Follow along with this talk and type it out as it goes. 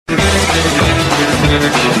Oh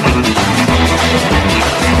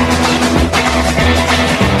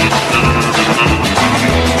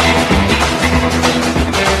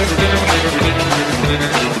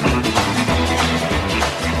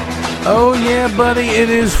yeah, buddy, it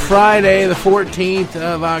is Friday, the 14th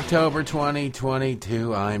of October,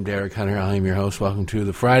 2022. I'm Derek Hunter. I'm your host. Welcome to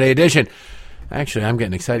the Friday edition. Actually, I'm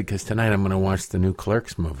getting excited because tonight I'm going to watch the new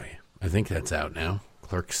Clerks movie. I think that's out now.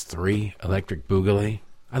 Clerks 3, Electric Boogaloo.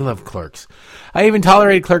 I love Clerks. I even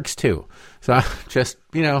tolerated Clerks 2. So I'm just,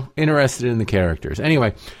 interested in the characters.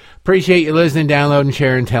 Anyway, appreciate you listening, downloading,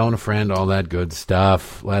 sharing, telling a friend, all that good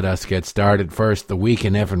stuff. Let us get started. First, the Week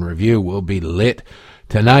in Effin' Review will be lit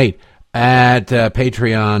tonight at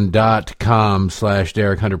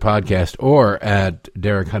patreon.com/Derek Hunter Podcast or at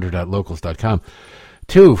DerekHunter.locals.com.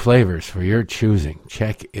 2 flavors for your choosing.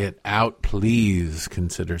 Check it out. Please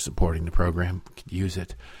consider supporting the program. We could use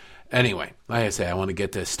it. Anyway, like I say, I want to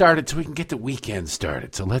get this started so we can get the weekend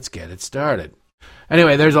started. So let's get it started.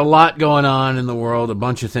 Anyway, there's a lot going on in the world, a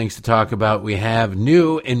bunch of things to talk about. We have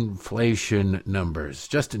new inflation numbers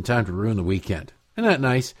just in time to ruin the weekend. Isn't that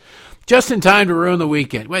nice? Just in time to ruin the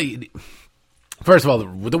weekend. Well, first of all,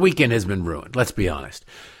 the weekend has been ruined. Let's be honest.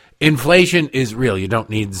 Inflation is real. You don't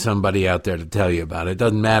need somebody out there to tell you about it. It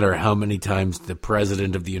doesn't matter how many times the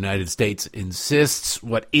President of the United States insists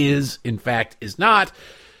what is, in fact, is not.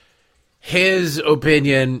 His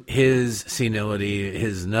opinion, his senility,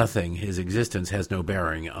 his nothing, his existence has no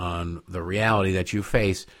bearing on the reality that you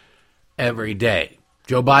face every day.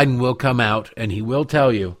 Joe Biden will come out and he will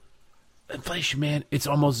tell you, inflation, man, it's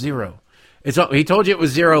almost zero. He told you it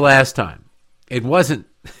was zero last time. It wasn't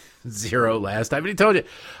zero last time, but he told you,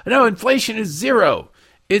 no, inflation is zero.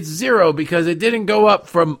 It's zero because it didn't go up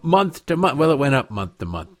from month to month. Well, it went up month to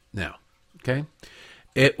month now, okay?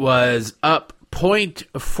 It was up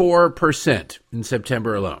 0.4% in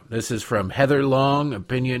September alone. This is from Heather Long,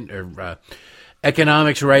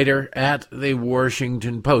 economics writer at the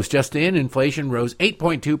Washington Post. Just in, inflation rose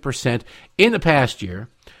 8.2% in the past year.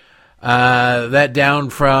 That down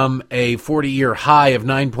from a 40-year high of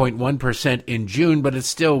 9.1% in June, but it's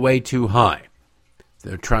still way too high.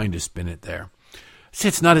 They're trying to spin it there. See,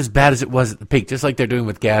 it's not as bad as it was at the peak, just like they're doing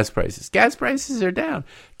with gas prices. Gas prices are down.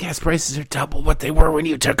 Gas prices are double what they were when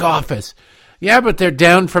you took office. Yeah, but they're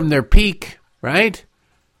down from their peak, right?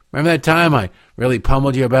 Remember that time I really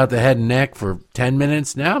pummeled you about the head and neck for 10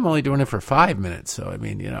 minutes? Now I'm only doing it for 5 minutes. So,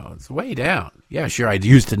 it's way down. Yeah, sure, I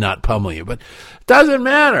used to not pummel you, but it doesn't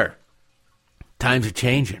matter. Times are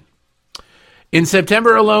changing. In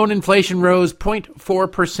September alone, inflation rose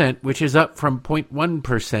 0.4%, which is up from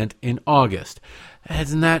 0.1% in August.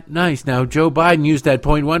 Isn't that nice? Now, Joe Biden used that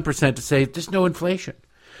 0.1% to say there's no inflation.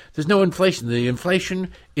 There's no inflation. The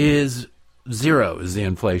inflation is zero, is the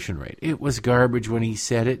inflation rate. It was garbage when he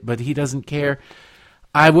said it, but he doesn't care.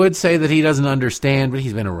 I would say that he doesn't understand, but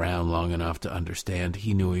he's been around long enough to understand.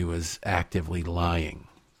 He knew he was actively lying.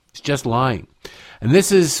 He's just lying. And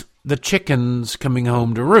this is the chickens coming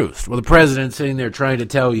home to roost. Well, the president's sitting there trying to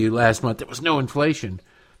tell you last month there was no inflation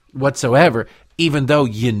whatsoever, even though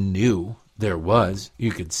you knew there was. You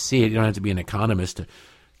could see it. You don't have to be an economist to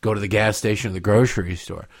go to the gas station or the grocery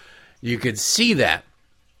store. You could see that.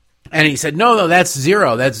 And he said, no, that's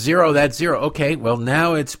zero. That's zero. That's zero. Okay, well,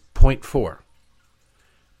 now it's 0.4.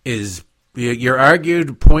 You're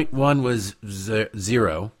argued 0.1 was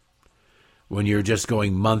zero when you're just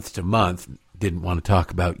going month to month. Didn't want to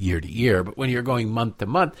talk about year to year, but when you're going month to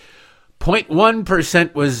month,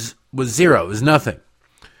 0.1% was zero, is nothing.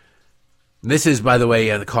 This is, by the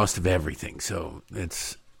way, the cost of everything. So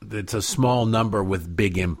it's a small number with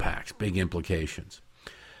big impacts, big implications.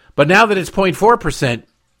 But now that it's 0.4%,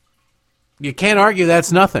 you can't argue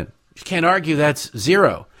that's nothing. You can't argue that's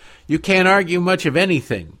zero. You can't argue much of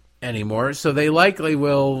anything anymore, so they likely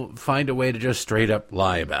will find a way to just straight up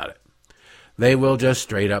lie about it. They will just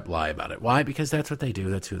straight up lie about it. Why? Because that's what they do.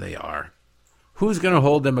 That's who they are. Who's going to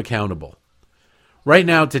hold them accountable? Right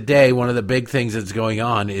now, today, one of the big things that's going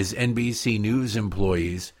on is NBC News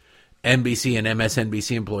employees, NBC and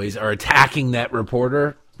MSNBC employees are attacking that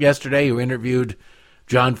reporter yesterday who interviewed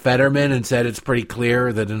John Fetterman and said it's pretty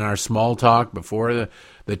clear that in our small talk before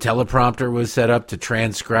the teleprompter was set up to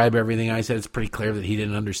transcribe everything I said, it's pretty clear that he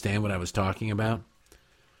didn't understand what I was talking about.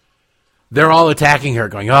 They're all attacking her,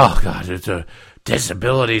 going, oh, God, it's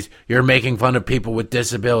disabilities. You're making fun of people with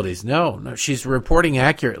disabilities. No, she's reporting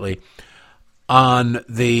accurately on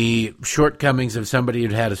the shortcomings of somebody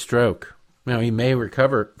who'd had a stroke. Now, he may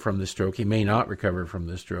recover from the stroke. He may not recover from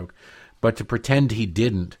the stroke. But to pretend he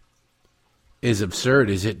didn't is absurd.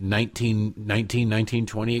 Is it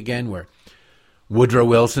 1920 again, where Woodrow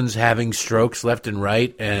Wilson's having strokes left and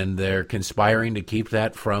right, and they're conspiring to keep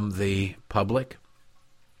that from the public.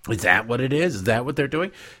 Is that what it is? Is that what they're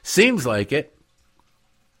doing? Seems like it.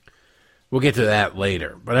 We'll get to that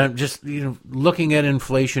later. But I'm just, looking at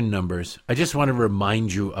inflation numbers. I just want to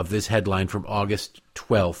remind you of this headline from August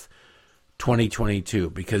 12th, 2022,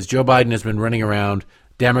 because Joe Biden has been running around.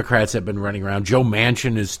 Democrats have been running around. Joe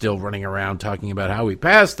Manchin is still running around talking about how we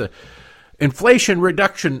passed the Inflation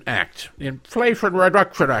Reduction Act. The Inflation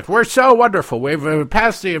Reduction Act. We're so wonderful. We've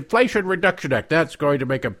passed the Inflation Reduction Act. That's going to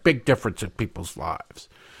make a big difference in people's lives.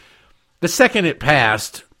 The second it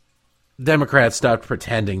passed, Democrats stopped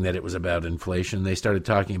pretending that it was about inflation. They started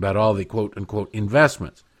talking about all the quote-unquote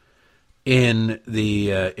investments in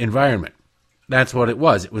the environment. That's what it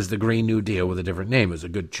was. It was the Green New Deal with a different name. It was a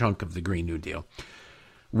good chunk of the Green New Deal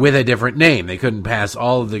with a different name. They couldn't pass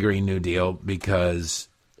all of the Green New Deal because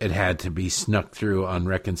it had to be snuck through on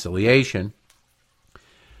reconciliation,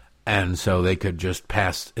 and so they could just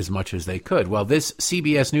pass as much as they could. Well, this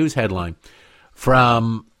CBS News headline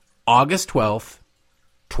from August 12th,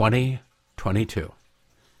 2022.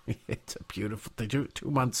 It's a beautiful thing. 2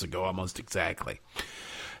 months ago, almost exactly.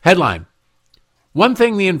 Headline: one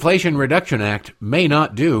thing the Inflation Reduction Act may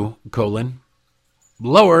not do,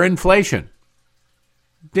 lower inflation.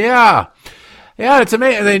 Yeah, it's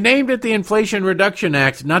amazing. They named it the Inflation Reduction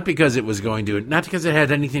Act, not because it was going to, not because it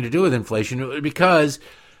had anything to do with inflation, because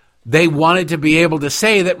they wanted to be able to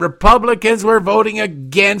say that Republicans were voting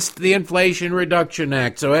against the Inflation Reduction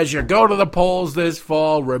Act. So as you go to the polls this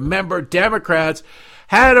fall, remember Democrats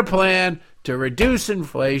had a plan to reduce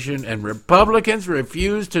inflation, and Republicans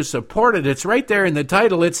refused to support it. It's right there in the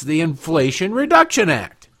title. It's the Inflation Reduction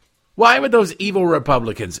Act. Why would those evil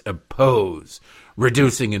Republicans oppose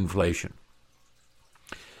reducing inflation?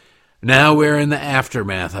 Now we're in the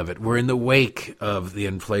aftermath of it. We're in the wake of the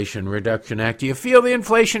Inflation Reduction Act. Do you feel the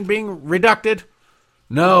inflation being reducted?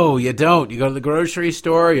 No, you don't. You go to the grocery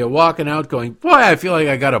store, you're walking out going, boy, I feel like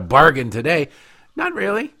I got a bargain today. Not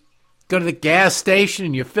really. Go to the gas station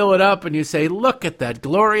and you fill it up and you say, look at that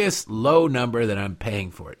glorious low number that I'm paying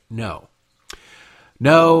for it. No.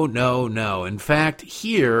 In fact,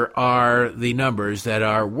 here are the numbers that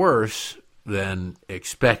are worse than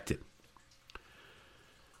expected.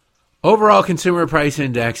 Overall consumer price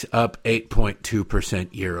index up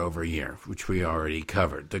 8.2% year over year, which we already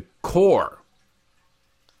covered. The core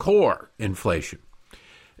inflation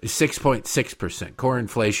is 6.6%. Core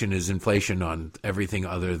inflation is inflation on everything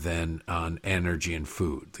other than on energy and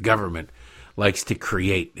food. The government likes to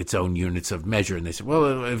create its own units of measure, and they say,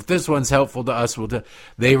 well, if this one's helpful to us, we'll do.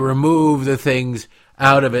 They remove the things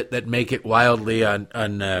out of it that make it wildly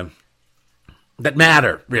that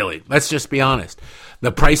matter, really. Let's just be honest.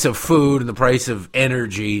 The price of food and the price of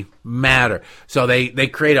energy matter. So they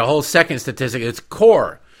create a whole second statistic. It's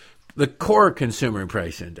the core consumer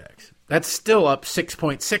price index. That's still up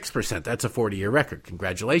 6.6%. That's a 40-year record.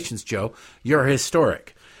 Congratulations, Joe. You're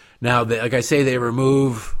historic. Now, like I say, they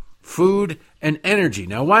remove food and energy.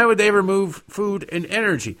 Now, why would they remove food and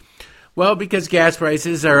energy? Well, because gas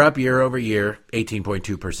prices are up year over year,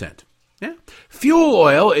 18.2%. Yeah. Fuel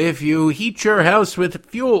oil, if you heat your house with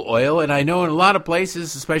fuel oil, and I know in a lot of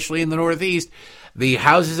places, especially in the Northeast, the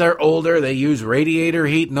houses are older, they use radiator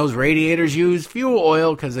heat, and those radiators use fuel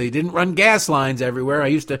oil because they didn't run gas lines everywhere.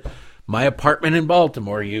 My apartment in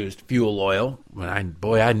Baltimore used fuel oil. I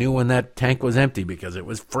knew when that tank was empty because it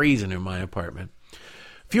was freezing in my apartment.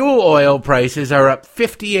 Fuel oil prices are up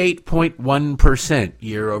 58.1%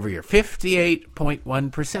 year over year.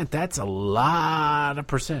 58.1%. That's a lot of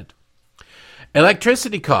percent.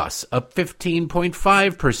 Electricity costs up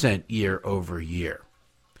 15.5% year over year.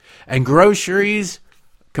 And groceries,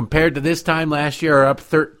 compared to this time last year, are up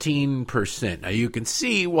 13%. Now, you can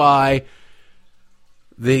see why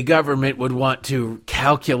the government would want to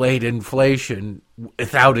calculate inflation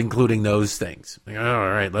without including those things. All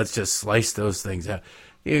right, let's just slice those things out.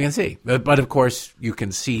 You can see. But of course, you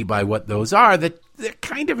can see by what those are that they're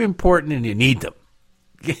kind of important and you need them.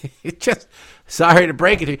 It's just, sorry to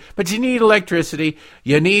break it to you, but you need electricity,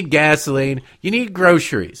 you need gasoline, you need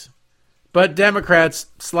groceries. But Democrats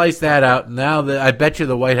slice that out. Now I bet you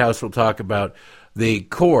the White House will talk about the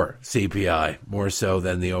core CPI more so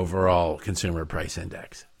than the overall consumer price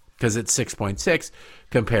index because it's 6.6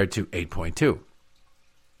 compared to 8.2.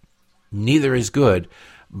 Neither is good,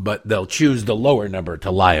 but they'll choose the lower number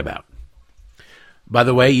to lie about. By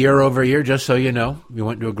the way, year over year, just so you know, we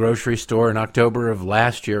went to a grocery store in October of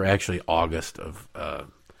last year, actually August of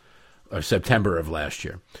or September of last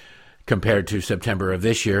year, compared to September of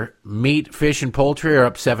this year. Meat, fish, and poultry are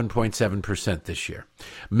up 7.7% this year.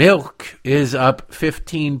 Milk is up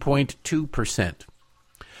 15.2%.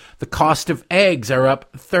 The cost of eggs are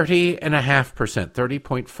up 30.5%,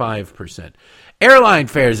 30.5%. Airline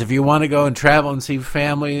fares, if you want to go and travel and see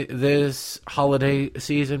family this holiday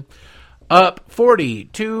season, up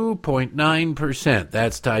 42.9%.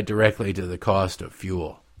 That's tied directly to the cost of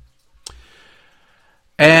fuel.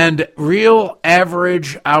 And real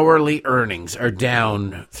average hourly earnings are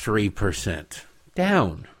down 3%.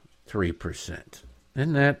 Down 3%.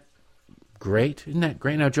 Isn't that great? Isn't that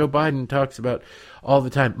great? Now, Joe Biden talks about all the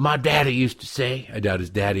time. My daddy used to say, I doubt his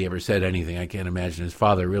daddy ever said anything. I can't imagine his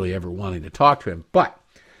father really ever wanting to talk to him. But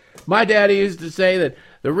my daddy used to say that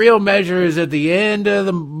the real measure is at the end of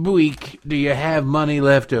the week, do you have money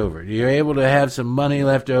left over? Are you able to have some money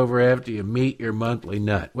left over after you meet your monthly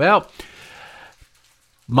nut? Well,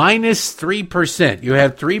 minus 3%. You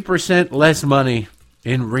have 3% less money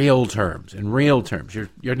in real terms. In real terms.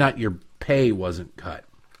 You're not, your pay wasn't cut.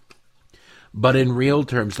 But in real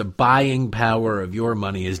terms, the buying power of your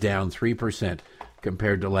money is down 3%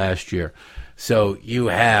 compared to last year. So you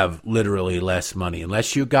have literally less money.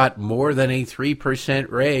 Unless you got more than a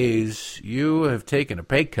 3% raise, you have taken a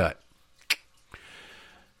pay cut.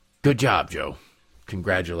 Good job, Joe.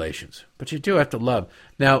 Congratulations. But you do have to love.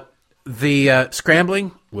 Now, the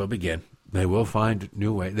scrambling will begin. They will find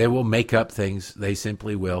new ways. They will make up things. They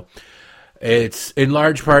simply will. It's in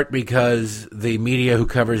large part because the media who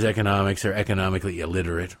covers economics are economically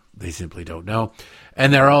illiterate. They simply don't know.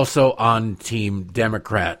 And they're also on Team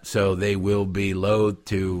Democrat, so they will be loath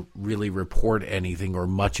to really report anything or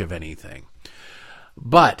much of anything.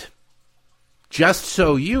 But just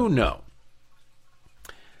so you know,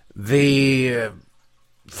 the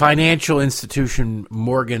financial institution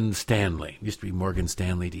Morgan Stanley, used to be Morgan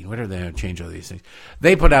Stanley Dean, what are they going to change all these things?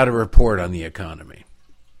 They put out a report on the economy.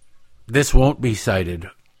 This won't be cited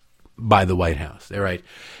by the White House. They're right.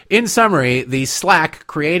 In summary, the slack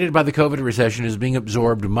created by the COVID recession is being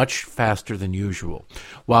absorbed much faster than usual.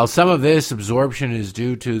 While some of this absorption is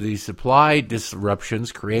due to the supply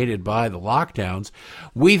disruptions created by the lockdowns,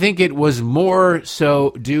 we think it was more so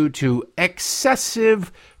due to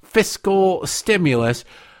excessive fiscal stimulus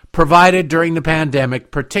provided during the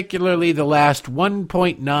pandemic, particularly the last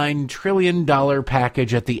 $1.9 trillion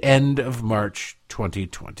package at the end of March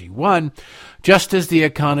 2021, just as the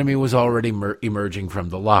economy was already emerging from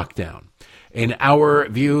the lockdown. In our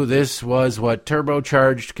view, this was what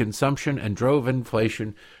turbocharged consumption and drove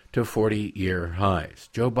inflation to 40-year highs.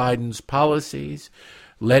 Joe Biden's policies,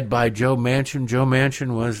 led by Joe Manchin. Joe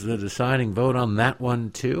Manchin was the deciding vote on that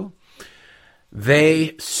one, too.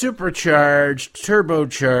 They supercharged,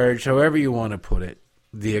 turbocharged, however you want to put it,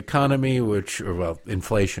 the economy,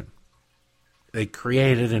 inflation. They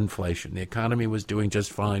created inflation. The economy was doing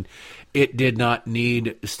just fine. It did not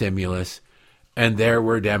need stimulus. And there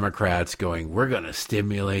were Democrats going, we're going to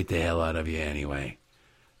stimulate the hell out of you anyway.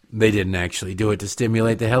 They didn't actually do it to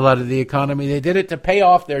stimulate the hell out of the economy. They did it to pay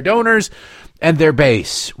off their donors and their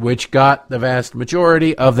base, which got the vast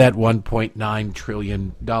majority of that $1.9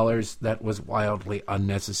 trillion. That was wildly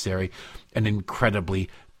unnecessary and incredibly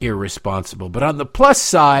irresponsible. But on the plus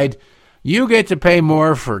side, you get to pay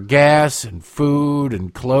more for gas and food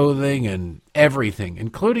and clothing and everything,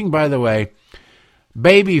 including, by the way,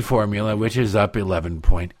 baby formula, which is up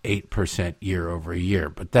 11.8% year over year.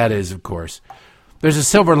 But that is, of course, there's a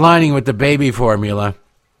silver lining with the baby formula.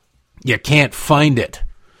 You can't find it.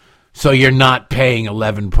 So you're not paying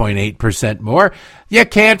 11.8% more. You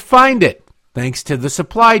can't find it, thanks to the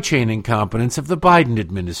supply chain incompetence of the Biden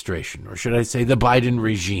administration, or should I say the Biden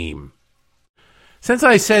regime. Since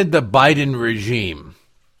I said the Biden regime,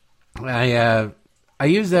 I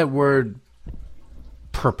use that word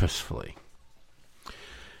purposefully.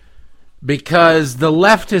 Because the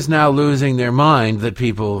left is now losing their mind that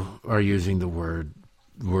people are using the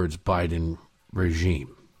words Biden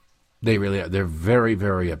regime. They really are. They're very,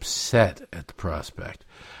 very upset at the prospect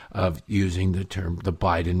of using the term the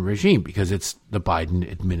Biden regime because it's the Biden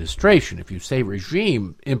administration. If you say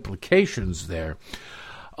regime, implications there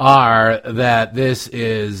are that this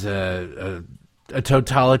is a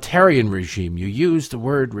totalitarian regime. You use the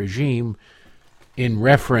word regime in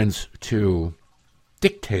reference to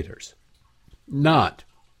dictators. Not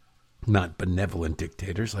benevolent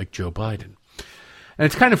dictators like Joe Biden. And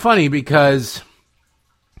it's kind of funny because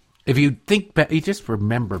if you think back, you just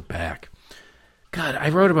remember back. God, I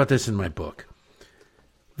wrote about this in my book.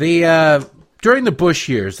 During the Bush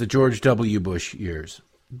years, the George W. Bush years,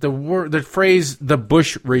 the phrase "the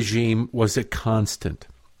Bush regime" was a constant.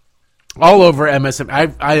 All over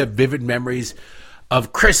MSM, I have vivid memories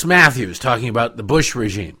of Chris Matthews talking about the Bush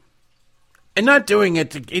regime. And not doing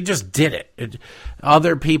it, he just did it.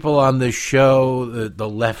 Other people on the show, the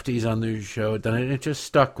lefties on the show, had done it. It just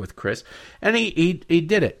stuck with Chris. And he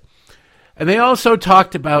did it. And they also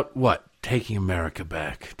talked about what? Taking America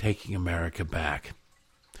back. Taking America back.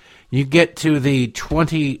 You get to the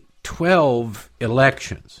 2012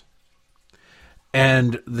 elections,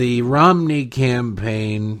 and the Romney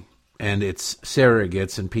campaign and its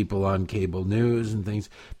surrogates and people on cable news and things,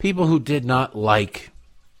 people who did not like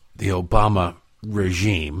the Obama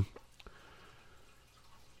regime,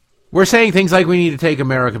 were saying things like, we need to take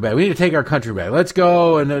America back. We need to take our country back. Let's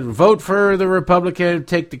go and vote for the Republican,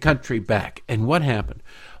 take the country back. And what happened?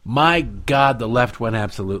 My God, the left went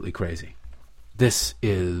absolutely crazy. This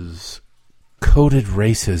is coded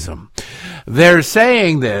racism. They're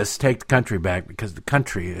saying this, take the country back, because the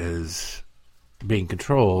country is being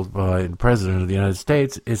controlled by the President of the United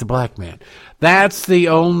States is a black man. That's the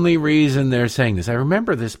only reason they're saying this. I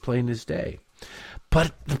remember this plain as day.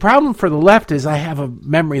 But the problem for the left is I have a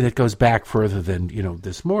memory that goes back further than,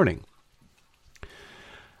 this morning.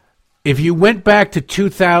 If you went back to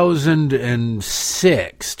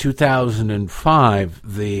 2006, 2005,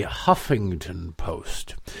 the Huffington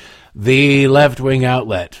Post, the left-wing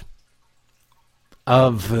outlet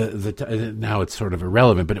of now it's sort of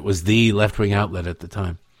irrelevant, but it was the left-wing outlet at the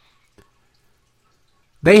time.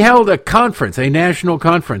 They held a conference, a national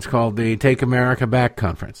conference called the Take America Back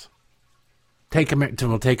Conference.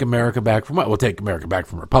 We'll take America back from what? We'll take America back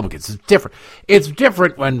from Republicans. It's different. It's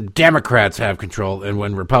different when Democrats have control and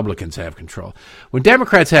when Republicans have control. When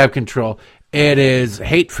Democrats have control, it is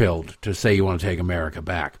hate-filled to say you want to take America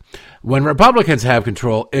back. When Republicans have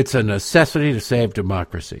control, it's a necessity to save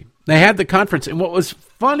democracy. They had the conference, and what was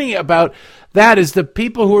funny about that is the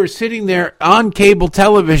people who were sitting there on cable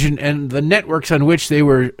television and the networks on which they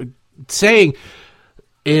were saying,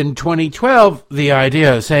 in 2012, the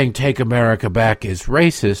idea of saying take America back is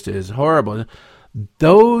racist, is horrible.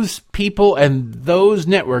 Those people and those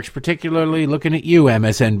networks, particularly looking at you,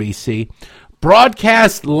 MSNBC,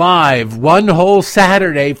 broadcast live one whole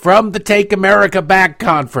Saturday from the Take America Back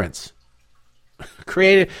conference.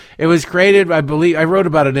 It was created, I believe, I wrote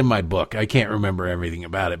about it in my book. I can't remember everything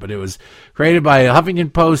about it, but it was created by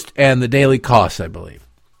Huffington Post and the Daily Kos, I believe.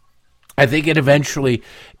 I think it eventually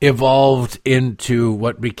evolved into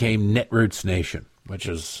what became Netroots Nation, which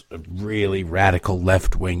is a really radical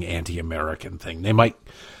left-wing anti-American thing. They might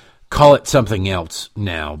call it something else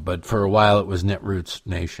now, but for a while it was Netroots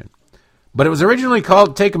Nation. But it was originally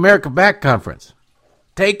called Take America Back Conference.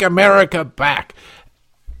 Take America Back.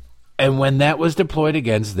 And when that was deployed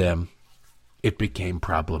against them, it became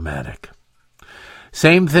problematic.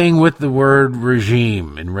 Same thing with the word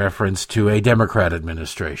regime in reference to a Democrat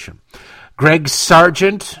administration. Greg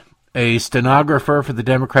Sargent, a stenographer for the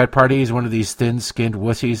Democrat Party, is one of these thin-skinned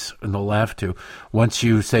wussies on the left who, once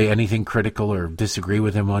you say anything critical or disagree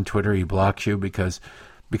with him on Twitter, he blocks you because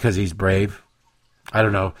he's brave. I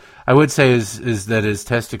don't know. I would say is that his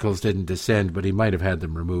testicles didn't descend, but he might have had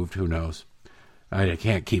them removed. Who knows? I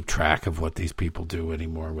can't keep track of what these people do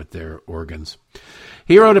anymore with their organs.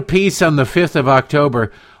 He wrote a piece on the 5th of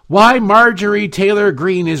October, Why Marjorie Taylor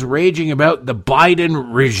Greene is Raging About the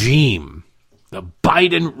Biden Regime. The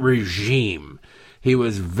Biden Regime. He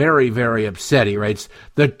was very, very upset. He writes,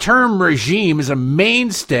 the term regime is a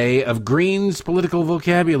mainstay of Greene's political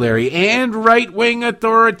vocabulary, and right-wing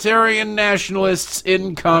authoritarian nationalists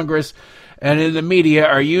in Congress and in the media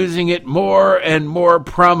are using it more and more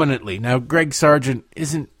prominently. Now, Greg Sargent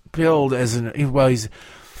isn't billed as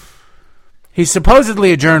he's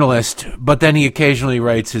supposedly a journalist, but then he occasionally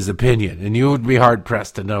writes his opinion, and you would be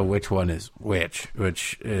hard-pressed to know which one is which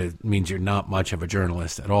means you're not much of a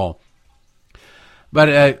journalist at all.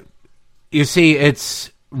 But you see, it's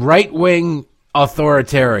right-wing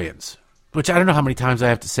authoritarians, which I don't know how many times I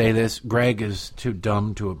have to say this. Greg is too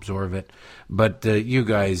dumb to absorb it, but you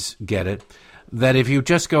guys get it. That if you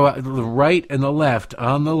just go the right and the left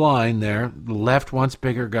on the line there, the left wants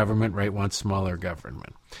bigger government, right wants smaller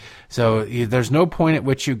government. So there's no point at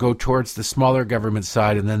which you go towards the smaller government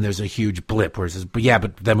side and then there's a huge blip where it says,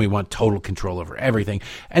 but then we want total control over everything.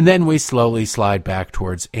 And then we slowly slide back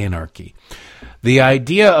towards anarchy. The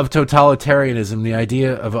idea of totalitarianism, the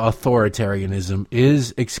idea of authoritarianism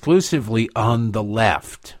is exclusively on the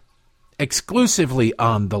left. Exclusively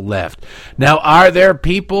on the left. Now, are there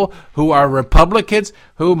people who are Republicans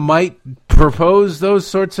who might propose those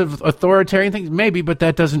sorts of authoritarian things? Maybe, but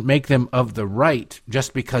that doesn't make them of the right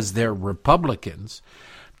just because they're Republicans.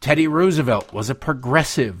 Teddy Roosevelt was a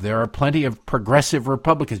progressive. There are plenty of progressive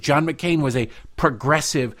Republicans. John McCain was a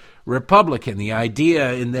progressive Republican. The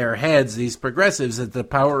idea in their heads, these progressives, that the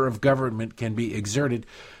power of government can be exerted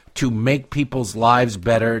to make people's lives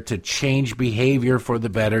better, to change behavior for the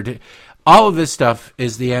better. All of this stuff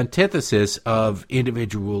is the antithesis of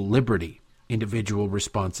individual liberty, individual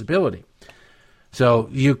responsibility. So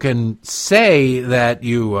you can say that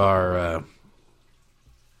you are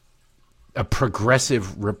a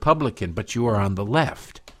progressive Republican, but you are on the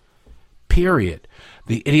left. Period.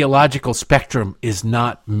 The ideological spectrum is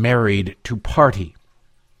not married to party.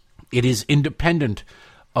 It is independent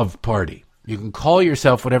of party. You can call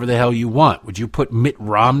yourself whatever the hell you want. Would you put Mitt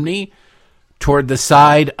Romney toward the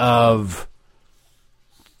side of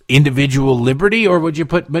individual liberty, or would you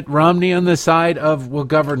put Mitt Romney on the side of, well,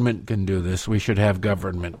 government can do this, we should have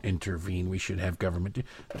government intervene, we should have government do...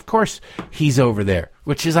 Of course he's over there,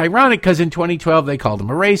 which is ironic because in 2012 they called him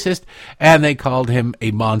a racist, and they called him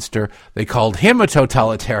a monster, they called him a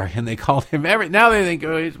totalitarian, they called him now they think,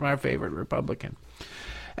 oh, he's my favorite Republican.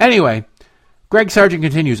 Anyway, Greg Sargent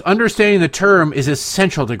continues, understanding the term is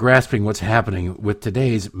essential to grasping what's happening with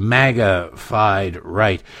today's MAGA-fied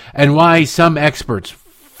right, and why some experts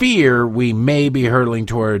fear we may be hurtling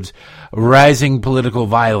towards rising political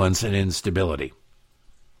violence and instability.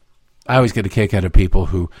 I always get a kick out of people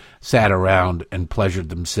who sat around and pleasured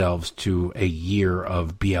themselves to a year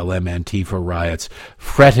of BLM Antifa riots,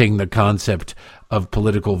 fretting the concept of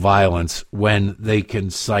political violence when they can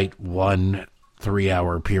cite 1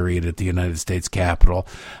 3-hour period at the United States Capitol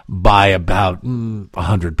by about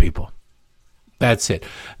 100 people. That's it.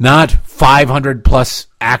 Not 500 plus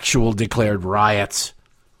actual declared riots.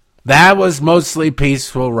 That was mostly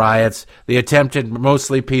peaceful riots, the attempted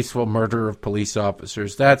mostly peaceful murder of police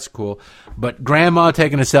officers. That's cool. But grandma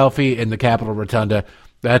taking a selfie in the Capitol Rotunda,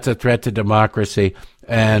 that's a threat to democracy,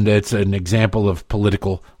 and it's an example of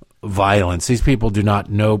political violence. These people do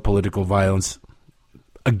not know political violence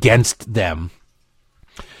against them.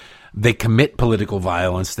 They commit political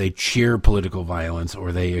violence, they cheer political violence,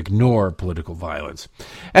 or they ignore political violence.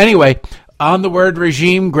 Anyway, on the word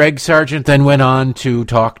regime, Greg Sargent then went on to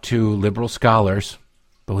talk to liberal scholars.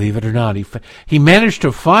 Believe it or not, he managed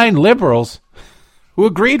to find liberals who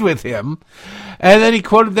agreed with him, and then he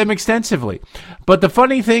quoted them extensively. But the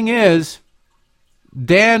funny thing is,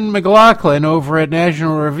 Dan McLaughlin over at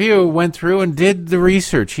National Review went through and did the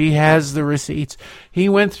research. He has the receipts. He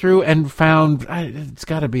went through and found, it's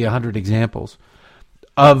got to be 100 examples,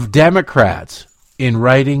 of Democrats in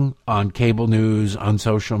writing on cable news, on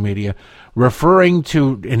social media, referring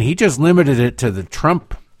to, and he just limited it to the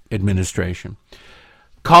Trump administration,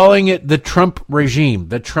 calling it the Trump regime,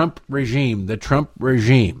 the Trump regime, the Trump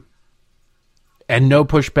regime. And no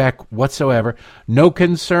pushback whatsoever, no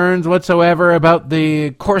concerns whatsoever about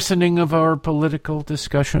the coarsening of our political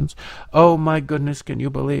discussions. Oh, my goodness, can you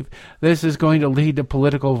believe this is going to lead to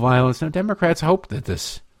political violence? Now, Democrats hope that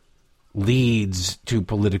this leads to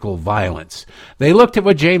political violence. They looked at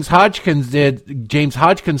what James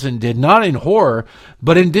Hodgkinson did, not in horror,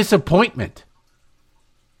 but in disappointment.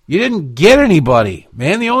 You didn't get anybody,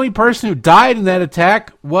 man. The only person who died in that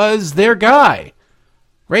attack was their guy.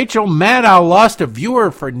 Rachel Maddow lost a viewer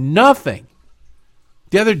for nothing.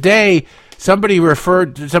 The other day, somebody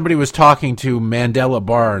was talking to Mandela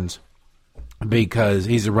Barnes because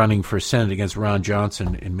he's running for Senate against Ron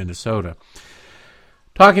Johnson in Minnesota.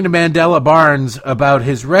 Talking to Mandela Barnes about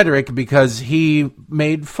his rhetoric because he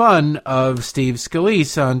made fun of Steve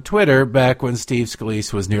Scalise on Twitter back when Steve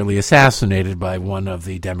Scalise was nearly assassinated by one of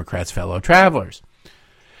the Democrats' fellow travelers.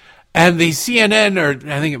 And the CNN, or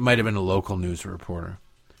I think it might have been a local news reporter,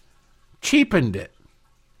 cheapened it.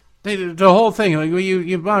 The whole thing, like,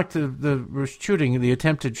 you mocked the shooting, the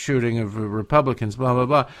attempted shooting of Republicans, blah, blah,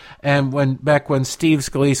 blah. And back when Steve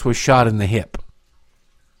Scalise was shot in the hip.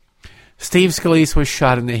 Steve Scalise was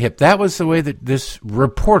shot in the hip. That was the way that this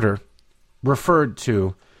reporter referred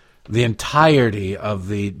to the entirety of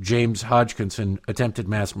the James Hodgkinson attempted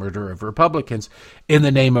mass murder of Republicans in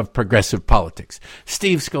the name of progressive politics.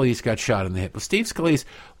 Steve Scalise got shot in the hip. Well, Steve Scalise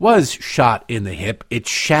was shot in the hip. It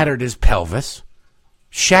shattered his pelvis.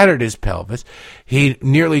 He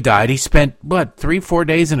nearly died. He spent, 3-4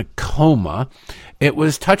 days in a coma. It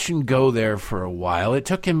was touch and go there for a while. It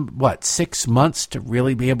took him, 6 months to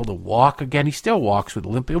really be able to walk again. He still walks with a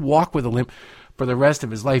limp. He'll walk with a limp for the rest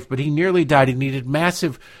of his life, but he nearly died. He needed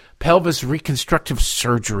massive pelvis reconstructive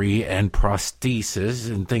surgery and prosthesis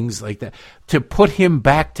and things like that to put him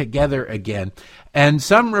back together again. And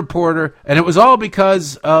some reporter, and it was all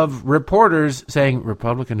because of reporters saying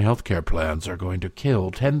Republican health care plans are going to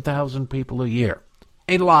kill 10,000 people a year.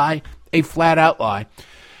 A lie, a flat-out lie.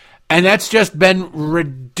 And that's just been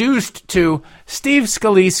reduced to Steve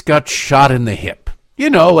Scalise got shot in the hip.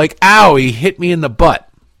 Ow, he hit me in the butt.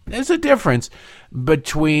 There's a difference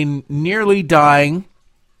between nearly dying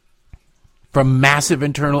from massive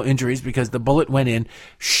internal injuries because the bullet went in,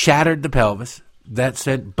 shattered the pelvis. That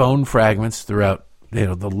sent bone fragments throughout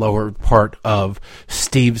the lower part of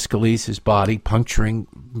Steve Scalise's body, puncturing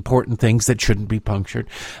important things that shouldn't be punctured.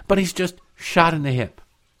 But he's just shot in the hip.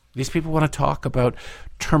 These people want to talk about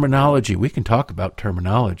terminology. We can talk about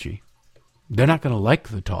terminology. They're not going to like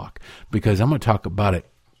the talk because I'm going to talk about it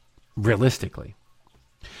realistically.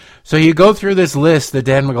 So you go through this list that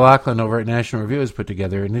Dan McLaughlin over at National Review has put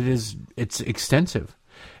together, and it's extensive.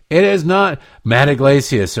 It is not Matt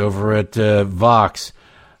Iglesias over at Vox,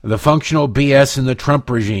 the functional BS in the Trump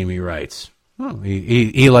regime, he writes. Oh,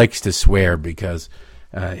 he likes to swear because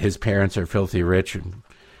his parents are filthy rich, and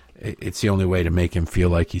it's the only way to make him feel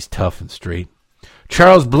like he's tough and straight.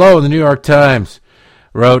 Charles Blow in the New York Times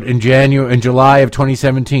wrote in July of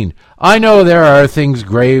 2017, I know there are things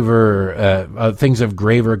of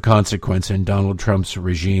graver consequence in Donald Trump's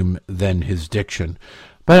regime than his diction.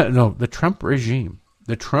 But no, the Trump regime.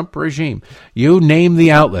 You name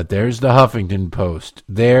the outlet. There's the Huffington Post.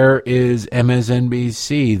 There is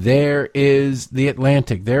MSNBC. There is the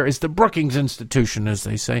Atlantic. There is the Brookings Institution, as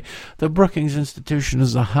they say. The Brookings Institution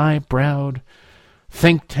is a high-browed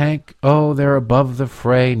think tank. Oh, they're above the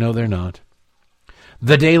fray. No, they're not.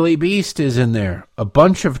 The Daily Beast is in there a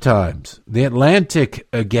bunch of times. The Atlantic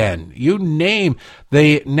again. You name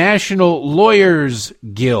the National Lawyers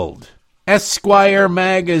Guild. Esquire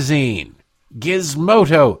Magazine.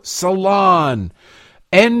 Gizmodo, Salon,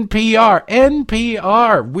 NPR,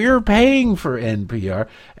 we're paying for NPR,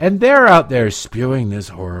 and they're out there spewing this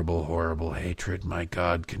horrible, horrible hatred. My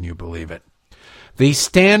God, can you believe it? The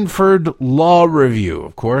Stanford Law Review,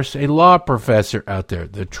 of course, a law professor out there,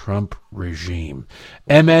 the Trump regime,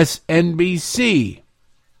 MSNBC,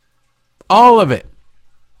 all of it,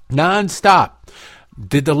 nonstop.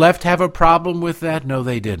 Did the left have a problem with that? No,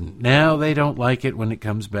 they didn't. Now they don't like it when it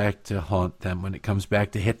comes back to haunt them, when it comes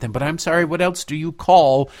back to hit them. But I'm sorry, what else do you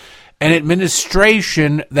call an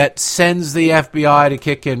administration that sends the FBI to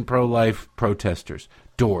kick in pro-life protesters'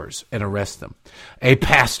 doors and arrest them? A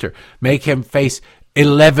pastor, make him face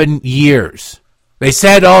 11 years. They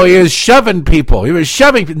said, he was shoving people. He was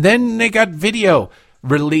shoving. Then they got video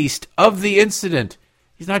released of the incident.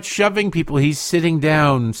 He's not shoving people. He's sitting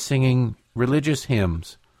down singing religious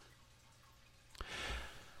hymns.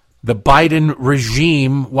 The Biden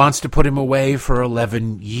regime wants to put him away for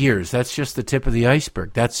 11 years. That's just the tip of the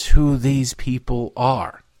iceberg. That's who these people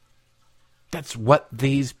are. That's what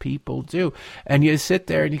these people do. And you sit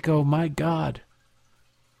there and you go, my God.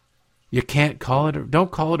 You can't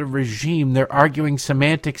don't call it a regime. They're arguing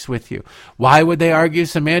semantics with you. Why would they argue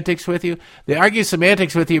semantics with you? They argue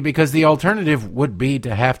semantics with you because the alternative would be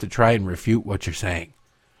to have to try and refute what you're saying.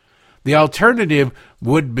 The alternative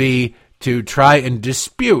would be to try and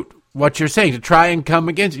dispute what you're saying, to try and come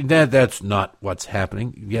against you. That's not what's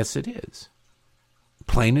happening. Yes, it is.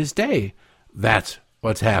 Plain as day, that's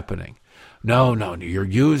what's happening. No, you're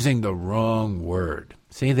using the wrong word.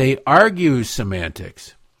 See, they argue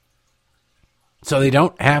semantics. So they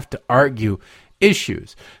don't have to argue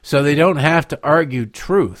issues. So they don't have to argue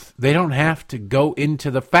truth. They don't have to go into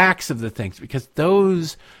the facts of the things because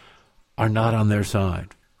those are not on their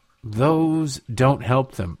side. Those don't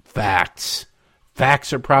help them. Facts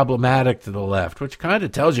are problematic to the left, which kind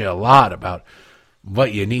of tells you a lot about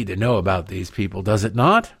what you need to know about these people, does it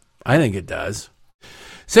not? I think it does.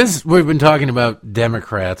 Since we've been talking about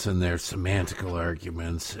Democrats and their semantical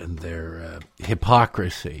arguments and their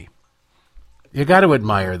hypocrisy, you got to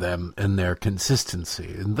admire them and their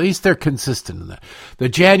consistency. At least they're consistent in that. The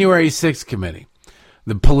January 6th committee,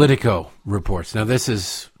 the Politico reports. Now this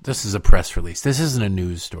is a press release. This isn't a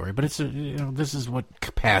news story, but this is what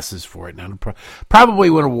passes for it now. Probably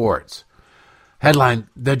win awards. Headline: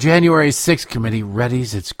 The January 6th committee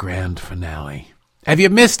readies its grand finale. Have you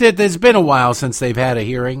missed it? It's been a while since they've had a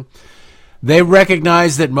hearing. They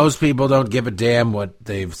recognize that most people don't give a damn what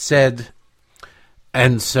they've said,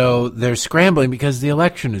 and so they're scrambling because the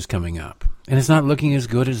election is coming up, and it's not looking as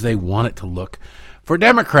good as they want it to look for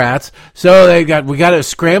Democrats. So we got to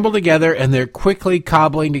scramble together, and they're quickly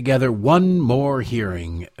cobbling together one more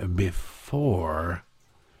hearing before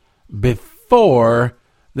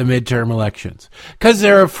the midterm elections, because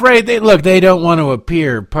they're afraid they don't want to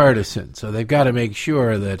appear partisan, so they've got to make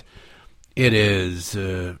sure that it is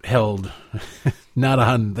held not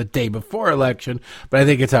on the day before election, but I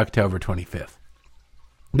think it's October 25th.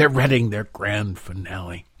 They're readying their grand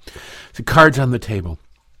finale. So cards on the table.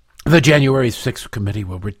 The January 6th committee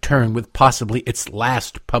will return with possibly its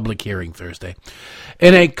last public hearing Thursday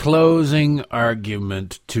in a closing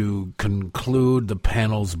argument to conclude the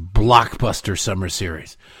panel's blockbuster summer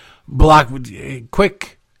series.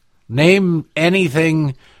 Quick, Name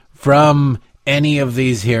anything from any of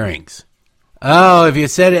these hearings. Oh, if you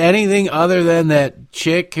said anything other than that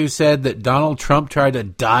chick who said that Donald Trump tried to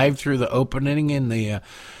dive through the opening in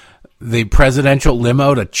the presidential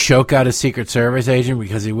limo to choke out a Secret Service agent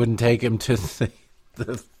because he wouldn't take him to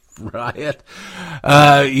the riot,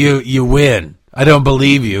 you win. I don't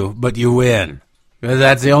believe you, but you win. Because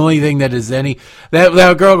that's the only thing that is any... That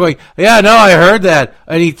girl going, yeah, no, I heard that.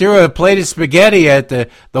 And he threw a plate of spaghetti at the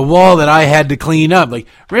wall that I had to clean up. Like,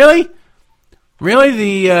 really?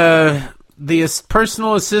 Really? The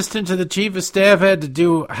personal assistant to the chief of staff had to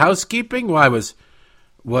do housekeeping? Why, was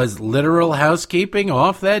literal housekeeping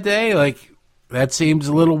off that day? Like, that seems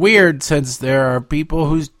a little weird since there are people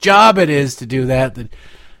whose job it is to do that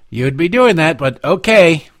you'd be doing that, but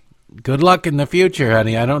okay. Good luck in the future,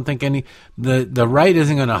 honey. I don't think the right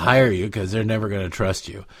isn't going to hire you because they're never going to trust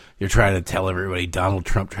you. You're trying to tell everybody Donald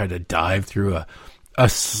Trump tried to dive through a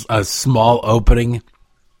small opening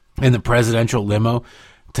in the presidential limo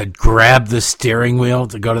to grab the steering wheel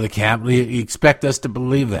to go to the Capitol. You expect us to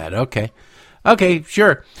believe that? Okay,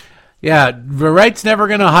 sure. Yeah, the right's never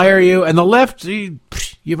going to hire you, and the left,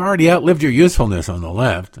 you've already outlived your usefulness on the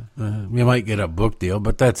left. You might get a book deal,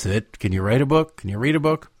 but that's it. Can you write a book? Can you read a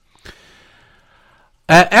book?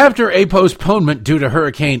 After a postponement due to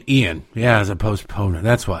Hurricane Ian. Yeah, it's a postponement.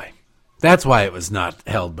 That's why. That's why it was not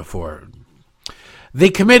held before. The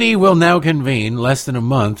committee will now convene less than a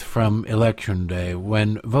month from Election Day,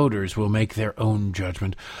 when voters will make their own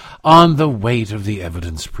judgment on the weight of the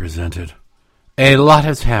evidence presented. A lot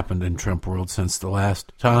has happened in Trump world since the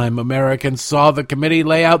last time Americans saw the committee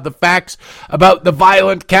lay out the facts about the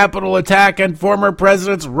violent Capitol attack and former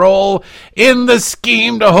president's role in the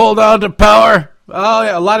scheme to hold on to power. Oh,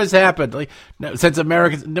 yeah, a lot has happened since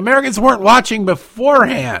Americans weren't watching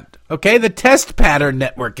beforehand. Okay, the Test Pattern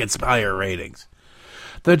Network gets higher ratings.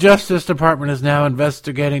 The Justice Department is now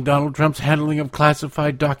investigating Donald Trump's handling of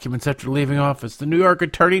classified documents after leaving office. The New York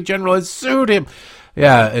Attorney General has sued him.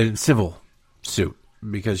 Yeah, a civil suit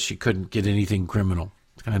because she couldn't get anything criminal.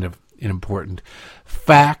 It's kind of an important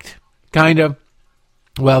fact, kind of.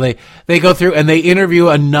 Well, they go through and they interview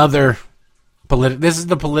another this is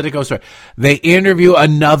the Politico story. They interview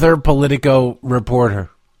another Politico reporter.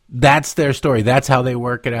 That's their story. That's how they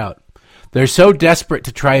work it out. They're so desperate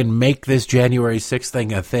to try and make this January 6th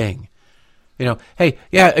thing a thing. You know, hey,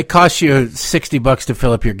 yeah, it costs you $60 to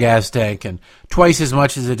fill up your gas tank and twice as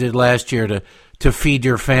much as it did last year to feed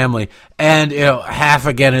your family, and half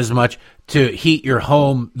again as much to heat your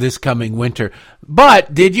home this coming winter.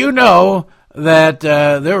 But did you know that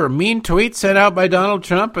there were mean tweets sent out by Donald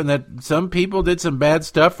Trump and that some people did some bad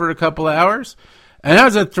stuff for a couple of hours? And that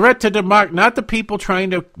was a threat to democracy, not the people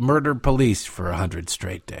trying to murder police for 100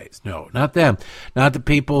 straight days. No, not them. Not the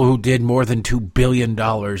people who did more than $2 billion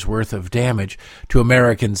worth of damage to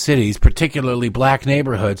American cities, particularly black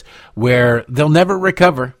neighborhoods, where they'll never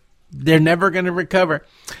recover. They're never going to recover.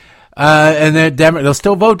 And they'll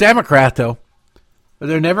still vote Democrat, though. But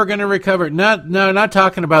they're never going to recover. Not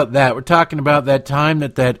talking about that. We're talking about that time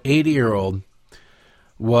that 80-year-old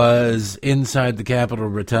was inside the Capitol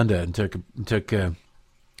Rotunda and took a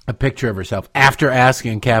picture of herself after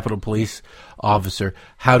asking a Capitol Police officer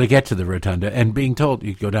how to get to the Rotunda and being told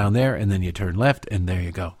you go down there and then you turn left and there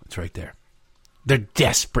you go. It's right there. They're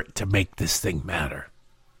desperate to make this thing matter.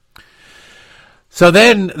 So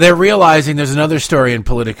then they're realizing there's another story in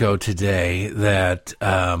Politico today that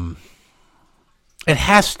it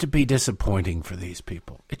has to be disappointing for these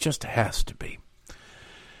people. It just has to be.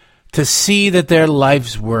 To see that their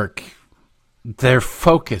life's work, their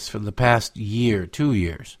focus for the past year, 2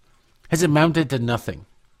 years, has amounted to nothing.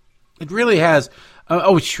 It really has.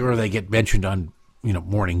 Sure, they get mentioned on,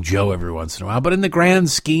 Morning Joe every once in a while, but in the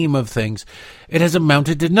grand scheme of things, it has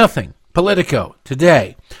amounted to nothing. Politico,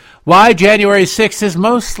 today. Why January 6th is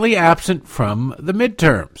mostly absent from the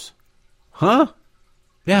midterms. Huh?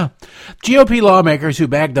 Yeah. GOP lawmakers who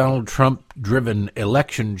backed Donald Trump-driven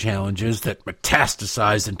election challenges that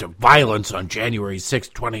metastasized into violence on January 6,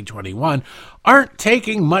 2021, aren't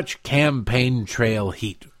taking much campaign trail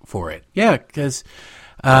heat for it. Yeah, because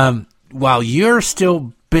while you're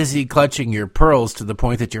still busy clutching your pearls to the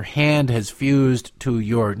point that your hand has fused to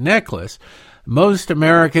your necklace, most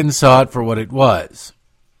Americans saw it for what it was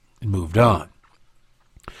and moved on.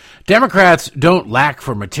 Democrats don't lack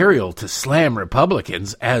for material to slam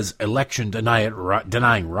Republicans as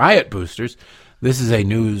election-denying riot boosters. This is a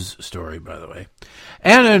news story, by the way.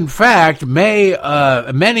 And in fact, many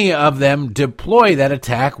of them deploy that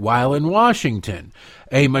attack while in Washington.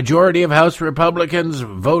 A majority of House Republicans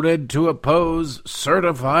voted to oppose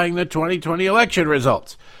certifying the 2020 election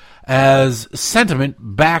results. as sentiment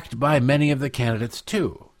backed by many of the candidates,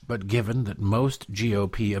 too. But given that most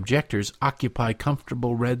GOP objectors occupy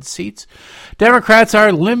comfortable red seats, Democrats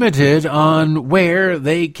are limited on where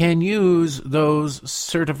they can use those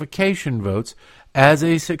certification votes as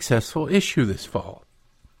a successful issue this fall.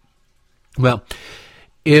 Well,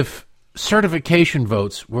 if certification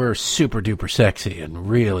votes were super-duper sexy and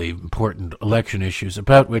really important election issues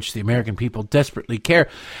about which the American people desperately care,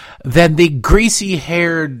 then the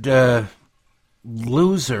greasy-haired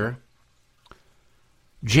loser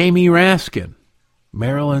Jamie Raskin,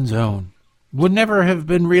 Maryland's own, would never have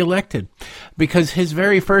been reelected because his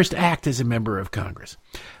very first act as a member of Congress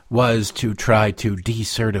was to try to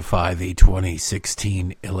decertify the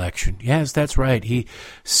 2016 election. Yes, that's right. He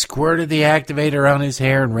squirted the activator on his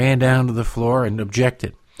hair and ran down to the floor and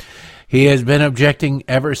objected. He has been objecting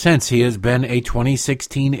ever since. He has been a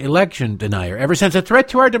 2016 election denier, ever since. A threat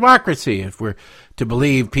to our democracy, if we're to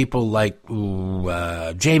believe people like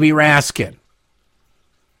Jamie Raskin.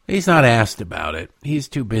 He's not asked about it. He's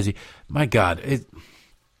too busy. My God,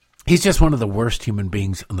 he's just one of the worst human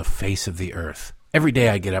beings on the face of the earth. Every day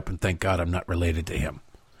I get up and thank God I'm not related to him.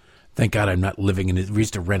 Thank God I'm not living in his... We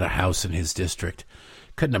used to rent a house in his district.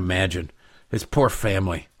 Couldn't imagine his poor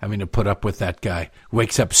family having to put up with that guy.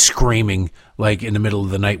 Wakes up screaming like in the middle of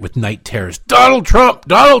the night with night terrors. Donald Trump!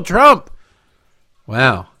 Donald Trump!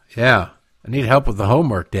 Wow, yeah. I need help with the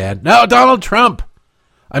homework, Dad. No, Donald Trump!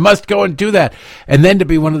 I must go and do that. And then to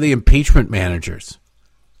be one of the impeachment managers.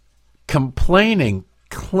 Complaining,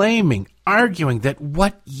 claiming, arguing that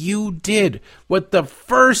what you did, what the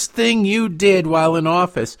first thing you did while in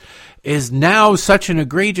office is now such an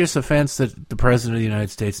egregious offense that the President of the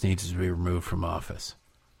United States needs to be removed from office.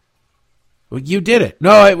 Well, you did it.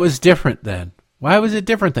 No, it was different then. Why was it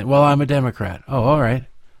different then? Well, I'm a Democrat. Oh, all right.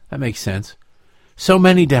 That makes sense. So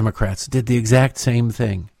many Democrats did the exact same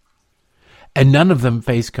thing. And none of them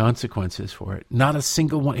face consequences for it. Not a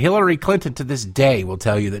single one. Hillary Clinton to this day will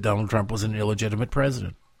tell you that Donald Trump was an illegitimate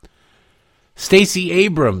president. Stacey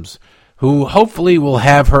Abrams, who hopefully will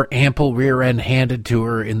have her ample rear end handed to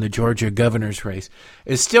her in the Georgia governor's race,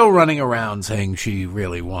 is still running around saying she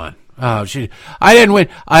really won. I didn't win.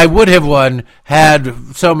 I would have won had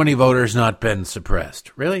so many voters not been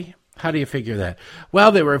suppressed. Really? How do you figure that?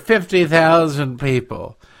 Well, there were 50,000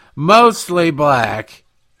 people, mostly black.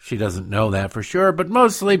 She doesn't know that for sure, but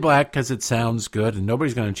mostly black because it sounds good and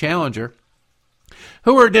nobody's going to challenge her,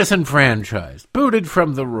 who were disenfranchised, booted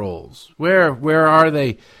from the rolls. Where are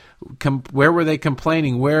they? Where were they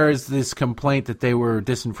complaining? Where is this complaint that they were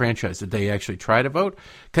disenfranchised? Did they actually try to vote?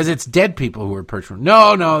 Because it's dead people who were purged.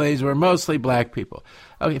 No, these were mostly black people.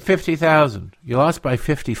 Okay, 50,000. You lost by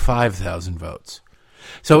 55,000 votes.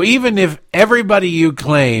 So even if everybody you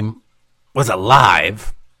claim was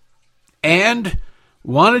alive and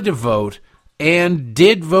wanted to vote and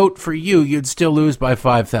did vote for you, you'd still lose by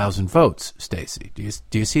 5,000 votes, Stacey.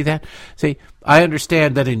 Do you see that? See, I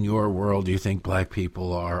understand that in your world you think black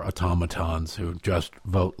people are automatons who just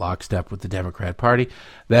vote lockstep with the Democrat Party,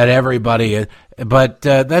 that everybody is, but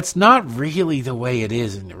that's not really the way it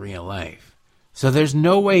is in real life. So there's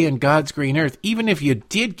no way in God's green earth, even if you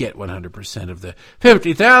did get 100% of the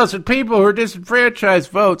 50,000 people who are disenfranchised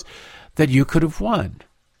votes, that you could have won.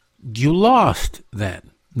 You lost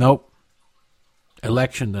then. Nope.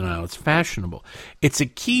 Election denial. It's fashionable. It's a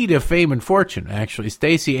key to fame and fortune, actually.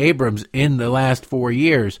 Stacey Abrams, in the last 4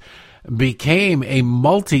 years, became a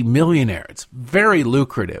multi-millionaire. It's very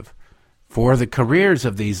lucrative for the careers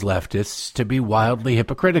of these leftists to be wildly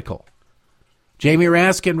hypocritical. Jamie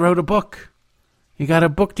Raskin wrote a book. He got a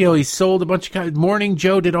book deal. He sold a bunch of guys. Morning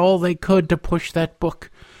Joe did all they could to push that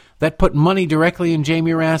book. That put money directly in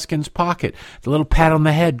Jamie Raskin's pocket. The little pat on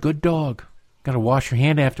the head. Good dog. Got to wash your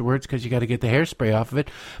hand afterwards because you got to get the hairspray off of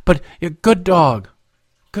it. But good dog.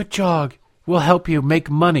 Good jog. We'll help you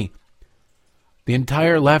make money. The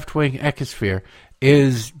entire left-wing ecosphere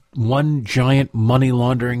is one giant money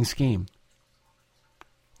laundering scheme.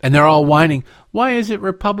 And they're all whining. Why is it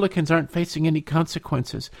Republicans aren't facing any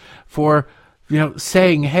consequences for,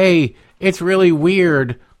 saying, hey, it's really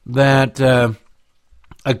weird that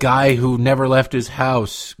a guy who never left his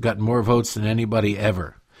house got more votes than anybody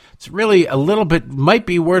ever. It's really a little bit, might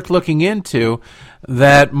be worth looking into,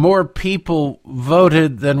 that more people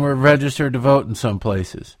voted than were registered to vote in some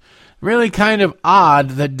places. Really kind of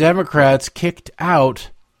odd that Democrats kicked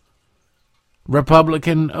out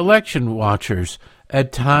Republican election watchers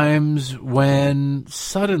at times when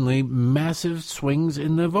suddenly massive swings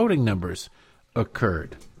in the voting numbers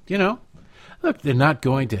occurred. Look, they're not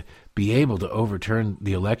going to be able to overturn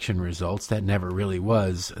the election results. That never really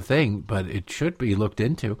was a thing, but it should be looked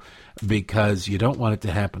into because you don't want it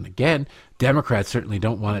to happen again. Democrats certainly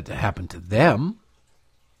don't want it to happen to them,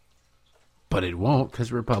 but it won't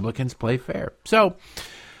because Republicans play fair. So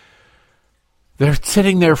they're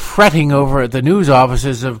sitting there fretting over at the news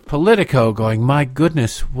offices of Politico going, my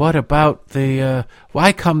goodness, what about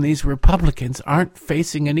why come these Republicans aren't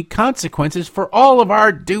facing any consequences for all of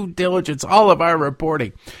our due diligence, all of our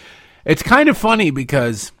reporting? It's kind of funny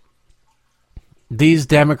because these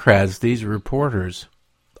Democrats, these reporters,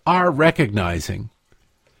 are recognizing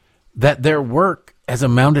that their work has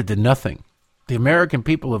amounted to nothing. The American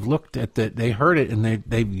people have looked at they heard it, and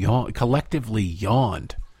they've collectively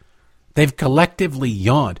yawned. They've collectively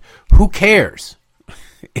yawned. Who cares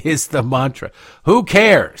is the mantra. Who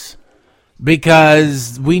cares?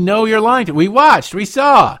 Because we know you're lying to. We watched. We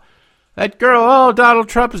saw. That girl, Donald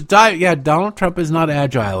Trump is diving. Yeah, Donald Trump is not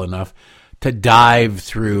agile enough to dive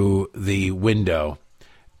through the window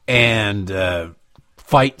and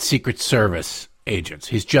fight Secret Service agents.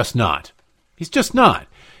 He's just not. He's just not.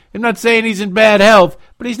 I'm not saying he's in bad health,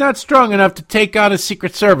 but he's not strong enough to take on a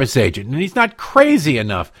Secret Service agent. And he's not crazy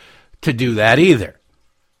enough to do that either.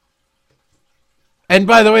 And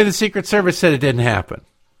by the way, the Secret Service said it didn't happen.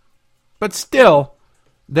 But still,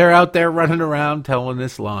 they're out there running around telling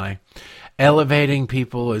this lie, elevating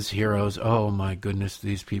people as heroes. Oh my goodness,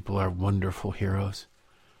 these people are wonderful heroes.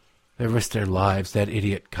 They risked their lives. That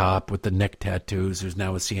idiot cop with the neck tattoos who's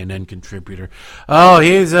now a CNN contributor. Oh,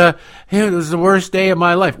 it was the worst day of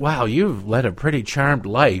my life. Wow, you've led a pretty charmed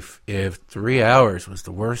life if 3 hours was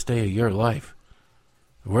the worst day of your life.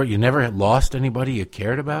 Where you never had lost anybody you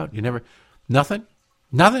cared about?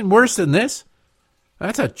 Nothing worse than this?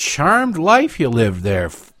 That's a charmed life you lived there,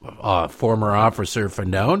 former Officer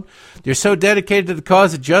Fandone. You're so dedicated to the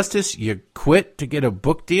cause of justice, you quit to get a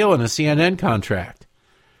book deal and a CNN contract.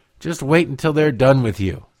 Just wait until they're done with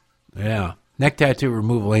you. Yeah, neck tattoo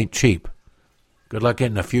removal ain't cheap. Good luck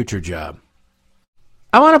getting a future job.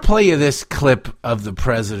 I want to play you this clip of the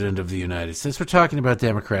President of the United States. We're talking about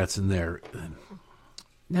Democrats and their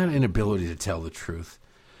not inability to tell the truth,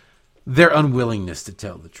 their unwillingness to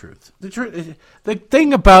tell the truth. The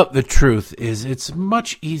thing about the truth is it's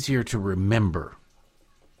much easier to remember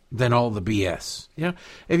than all the BS. You know,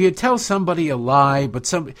 if you tell somebody a lie, but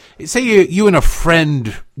say you and a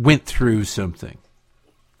friend went through something,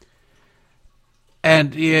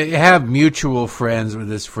 and you have mutual friends with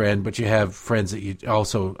this friend, but you have friends that you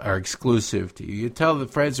also are exclusive to you. You tell the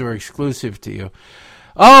friends who are exclusive to you,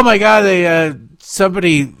 oh my God,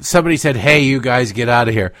 somebody said, hey, you guys get out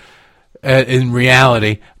of here. In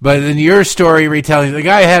reality, but in your story retelling, the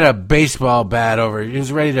guy had a baseball bat over. He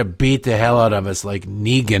was ready to beat the hell out of us like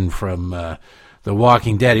Negan from The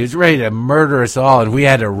Walking Dead. He was ready to murder us all, and we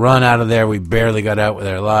had to run out of there. We barely got out with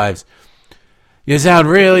our lives. You sound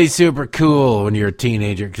really super cool when you're a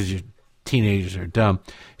teenager because teenagers are dumb.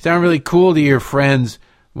 You sound really cool to your friends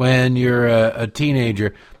when you're a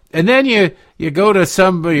teenager. And then you go to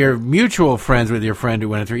somebody, your mutual friends with your friend who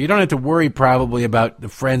went through. You don't have to worry probably about the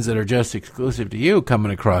friends that are just exclusive to you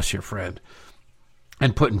coming across your friend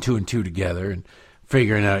and putting two and two together and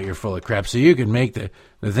figuring out you're full of crap. So you can make the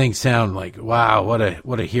thing sound like, wow,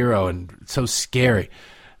 what a hero and so scary.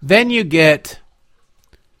 Then you get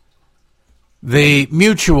the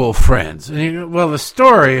mutual friends. And the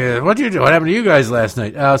story, what did you do? What happened to you guys last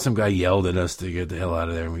night? Oh, some guy yelled at us to get the hell out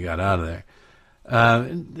of there, and we got out of there.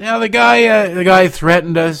 The guy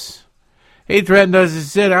threatened us. He threatened us. He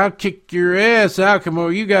said, I'll kick your ass out. Come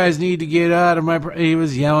on, you guys need to get out of my... He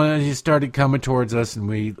was yelling, and he started coming towards us, and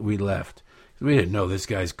we left. We didn't know this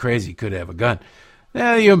guy's crazy. He could have a gun.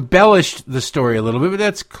 Now, you embellished the story a little bit, but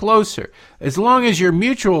that's closer. As long as your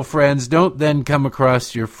mutual friends don't then come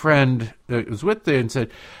across your friend that was with you and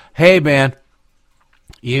said, hey, man,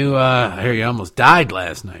 you almost died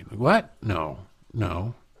last night. What? No.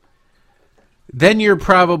 Then you're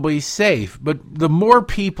probably safe. But the more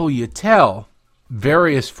people you tell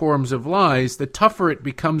various forms of lies, the tougher it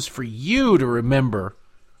becomes for you to remember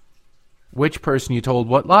which person you told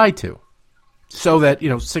what lie to. So that,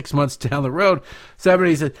 6 months down the road,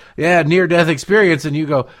 somebody said, yeah, near-death experience, and you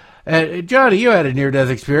go, Johnny, you had a near-death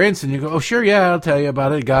experience, and you go, oh, sure, yeah, I'll tell you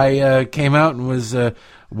about it. A guy came out and was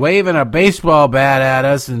waving a baseball bat at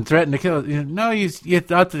us and threatened to kill us. No, you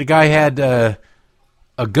thought that the guy had... a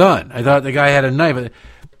gun. I thought the guy had a knife.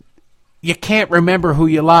 You can't remember who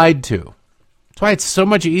you lied to. That's why it's so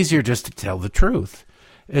much easier just to tell the truth,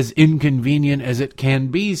 as inconvenient as it can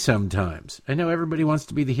be sometimes. I know everybody wants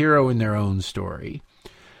to be the hero in their own story,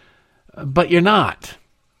 but you're not.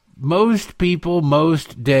 most people,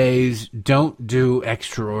 most days, don't do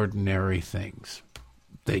extraordinary things.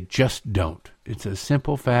 They just don't. It's a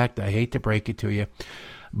simple fact. I hate to break it to you.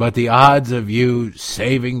 But the odds of you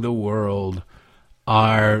saving the world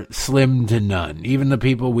are slim to none. Even the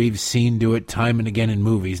people we've seen do it time and again in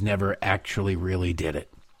movies never actually really did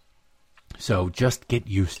it. So just get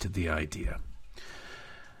used to the idea.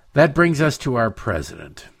 That brings us to our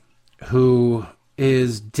president, who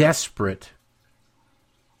is desperate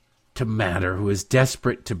to matter, who is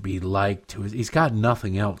desperate to be liked, he's got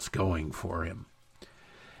nothing else going for him.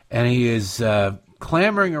 And he is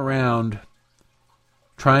clamoring around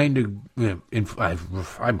trying to,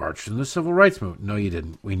 I marched in the civil rights movement. No, you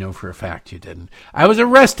didn't. We know for a fact you didn't. I was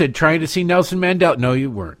arrested trying to see Nelson Mandela. No,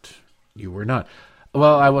 you weren't. You were not.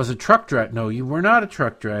 Well, I was a truck driver. No, you were not a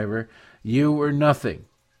truck driver. You were nothing.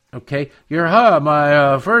 Okay?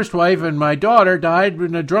 My first wife and my daughter died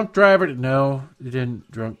in a drunk driver. No, you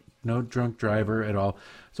didn't. No drunk driver at all.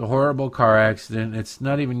 It's a horrible car accident. It's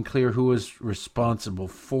not even clear who was responsible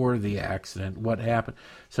for the accident, what happened.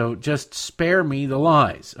 So just spare me the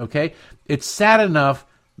lies, okay? It's sad enough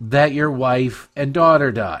that your wife and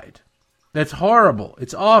daughter died. That's horrible.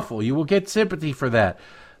 It's awful. You will get sympathy for that.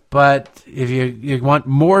 But if you want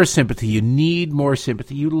more sympathy, you need more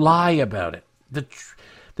sympathy, you lie about it.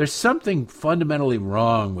 There's something fundamentally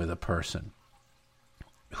wrong with a person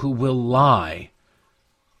who will lie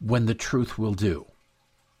when the truth will do.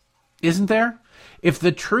 Isn't there? If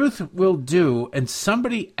the truth will do and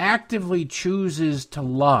somebody actively chooses to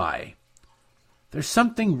lie, there's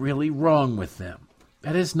something really wrong with them.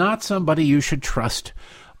 That is not somebody you should trust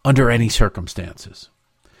under any circumstances.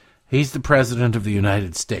 He's the president of the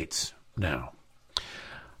United States now.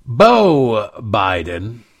 Beau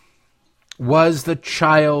Biden was the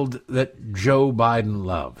child that Joe Biden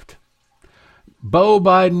loved. Beau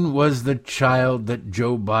Biden was the child that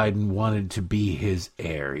Joe Biden wanted to be his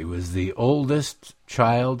heir. He was the oldest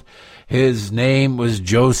child. His name was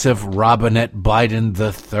Joseph Robinette Biden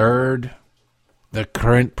III. The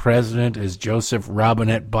current president is Joseph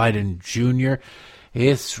Robinette Biden Jr.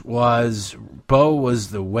 Beau was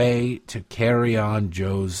the way to carry on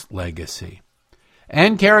Joe's legacy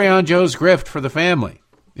and carry on Joe's grift for the family.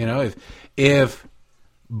 You know, if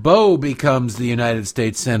Beau becomes the United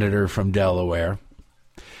States Senator from Delaware,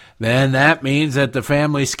 then that means that the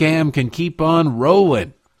family scam can keep on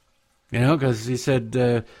rolling. You know, because he said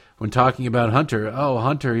when talking about Hunter,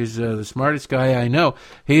 Hunter, he's the smartest guy I know.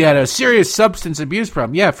 He had a serious substance abuse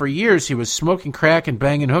problem. Yeah, for years he was smoking crack and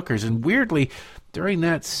banging hookers. And weirdly, during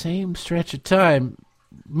that same stretch of time,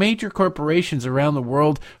 major corporations around the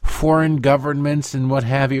world, foreign governments and what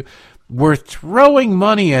have you, were throwing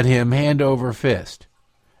money at him hand over fist.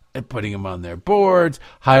 And putting him on their boards,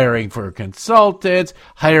 hiring for consultants,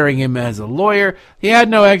 hiring him as a lawyer. He had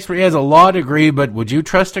no expert. He has a law degree, but would you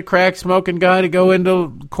trust a crack-smoking guy to go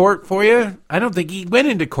into court for you? I don't think he went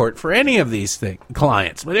into court for any of these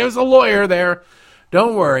clients, but there was a lawyer there.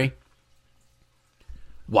 Don't worry.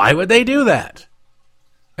 Why would they do that?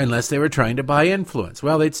 Unless they were trying to buy influence.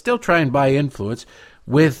 Well, they'd still try and buy influence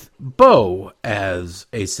with Beau as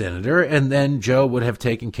a senator, and then Joe would have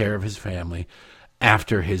taken care of his family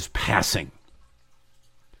after his passing.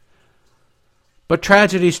 But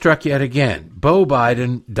tragedy struck yet again. Beau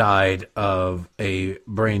Biden died of a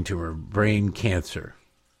brain tumor, brain cancer,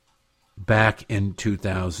 back in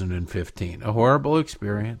 2015. A horrible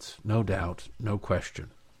experience, no doubt, no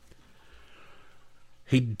question.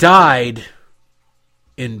 He died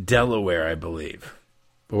in Delaware, I believe.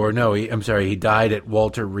 Or no, he died at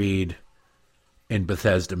Walter Reed in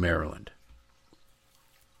Bethesda, Maryland.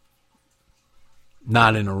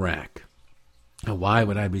 Not in Iraq. Now, why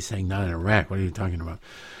would I be saying not in Iraq? What are you talking about?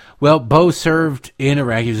 Well, Beau served in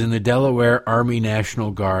Iraq. He was in the Delaware Army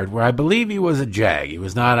National Guard, where I believe he was a JAG. He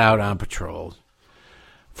was not out on patrol.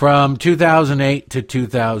 From 2008 to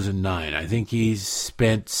 2009, I think he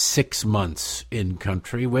spent 6 months in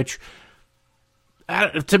country, which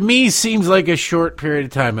to me seems like a short period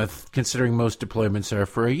of time, considering most deployments are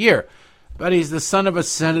for a year. But he's the son of a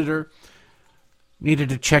senator, needed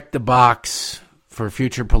to check the box for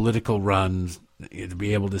future political runs. To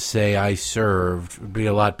be able to say I served would be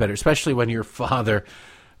a lot better, especially when your father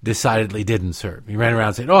decidedly didn't serve. He ran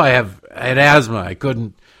around saying, I had asthma. I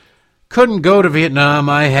couldn't go to Vietnam.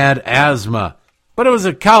 I had asthma. But it was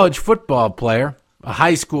a college football player, a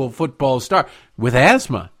high school football star with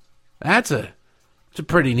asthma. It's a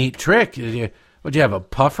pretty neat trick. Would you have a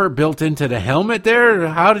puffer built into the helmet there?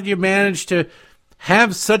 How did you manage to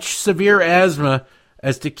have such severe asthma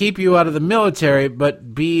as to keep you out of the military,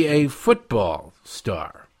 but be a football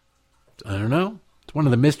star? I don't know. It's one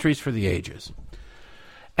of the mysteries for the ages.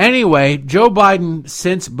 Anyway, Joe Biden,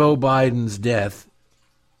 since Beau Biden's death,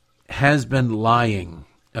 has been lying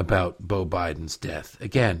about Beau Biden's death.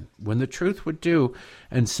 Again, when the truth would do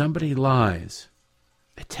and somebody lies,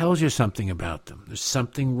 it tells you something about them. There's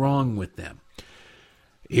something wrong with them.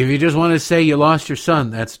 If you just want to say you lost your son,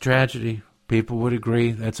 that's a tragedy. People would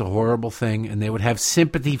agree that's a horrible thing, and they would have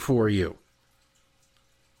sympathy for you.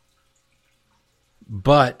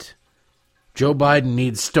 But Joe Biden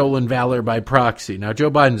needs stolen valor by proxy. Now,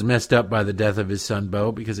 Joe Biden's messed up by the death of his son,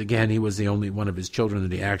 Beau, because, again, he was the only one of his children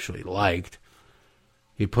that he actually liked.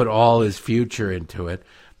 He put all his future into it.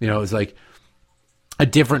 You know, it was like a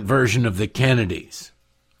different version of the Kennedys.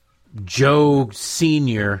 Joe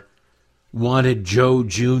Sr. wanted Joe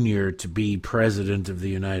Jr. to be president of the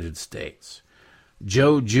United States.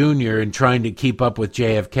 Joe Jr., in trying to keep up with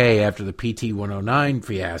JFK after the PT-109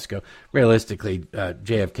 fiasco, realistically,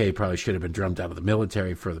 JFK probably should have been drummed out of the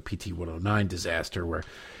military for the PT-109 disaster, where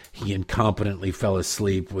he incompetently fell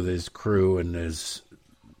asleep with his crew and his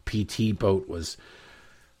PT boat was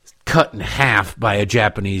cut in half by a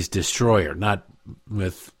Japanese destroyer, not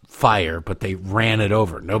with fire, but they ran it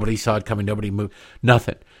over. Nobody saw it coming. Nobody moved.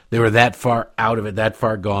 Nothing. They were that far out of it, that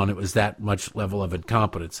far gone. It was that much level of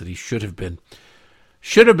incompetence that he should have been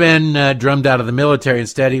drummed out of the military.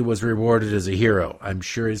 Instead, he was rewarded as a hero. I'm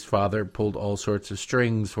sure his father pulled all sorts of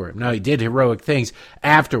strings for him. Now, he did heroic things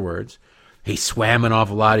afterwards. He swam an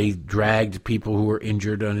awful lot. He dragged people who were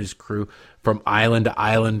injured on his crew from island to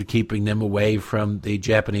island, keeping them away from the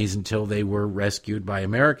Japanese until they were rescued by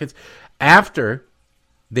Americans. After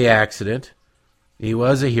the accident, he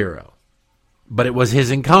was a hero. But it was his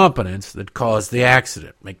incompetence that caused the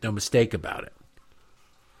accident. Make no mistake about it.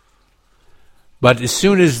 But as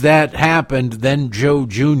soon as that happened, then Joe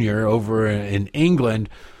Jr. over in England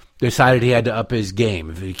decided he had to up his game.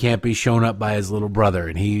 If he can't be shown up by his little brother,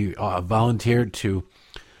 and he volunteered to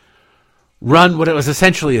run what it was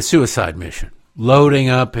essentially a suicide mission, loading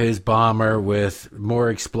up his bomber with more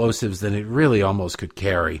explosives than it really almost could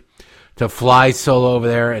carry, to fly solo over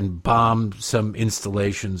there and bomb some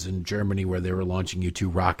installations in Germany where they were launching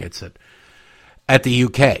U-2 rockets at the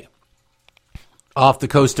UK. Off the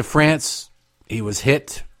coast of France, he was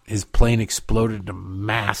hit. His plane exploded in a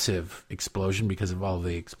massive explosion because of all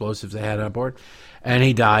the explosives they had on board, and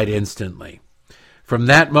he died instantly. From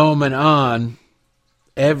that moment on,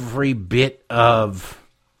 every bit of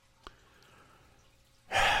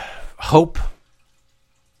hope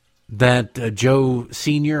that Joe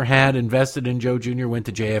Sr. had invested in Joe Jr. went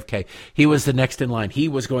to JFK. He was the next in line. He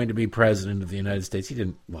was going to be president of the United States. He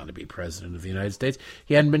didn't want to be president of the United States.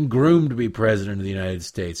 He hadn't been groomed to be president of the United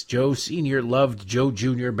States. Joe Sr. loved Joe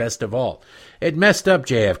Jr. best of all. It messed up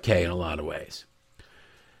JFK in a lot of ways.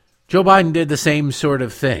 Joe Biden did the same sort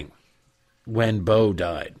of thing when Beau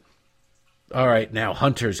died. All right, now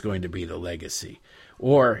Hunter's going to be the legacy.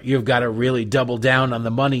 Or you've got to really double down on the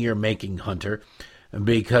money you're making, Hunter,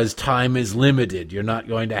 because time is limited. You're not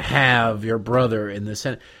going to have your brother in the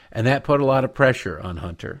Senate. And that put a lot of pressure on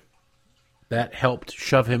Hunter. That helped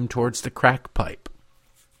shove him towards the crack pipe.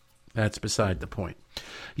 That's beside the point.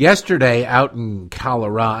 Yesterday, out in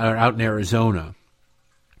Colorado, or out in Arizona,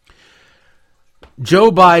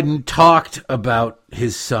 Joe Biden talked about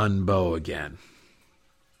his son, Beau, again.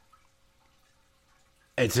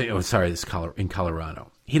 This is in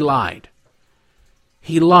Colorado. He lied.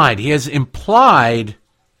 He lied. He has implied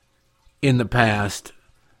in the past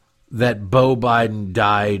that Beau Biden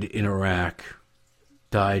died in Iraq.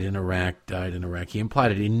 He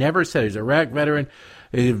implied it. He never said he's an Iraq veteran.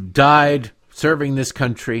 He died serving this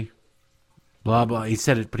country. Blah, blah. He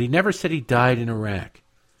said it, but he never said he died in Iraq.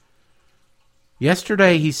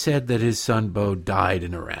 Yesterday he said that his son Beau died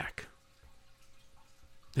in Iraq.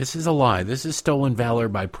 This is a lie. This is stolen valor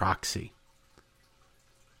by proxy.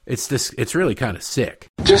 It's really kind of sick.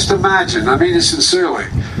 Just imagine, I mean it sincerely.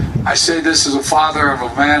 I say this as a father of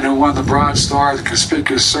a man who won the Bronze Star, the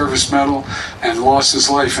Conspicuous Service Medal, and lost his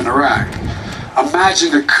life in Iraq.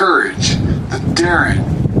 Imagine the courage, the daring,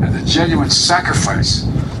 and the genuine sacrifice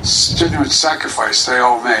they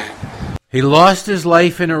all made. He lost his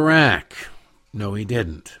life in Iraq. No, he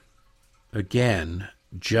didn't. Again,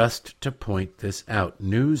 just to point this out,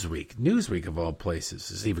 Newsweek of all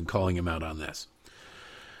places is even calling him out on this.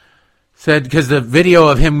 Said, because the video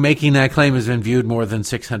of him making that claim has been viewed more than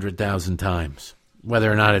 600,000 times.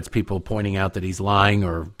 Whether or not it's people pointing out that he's lying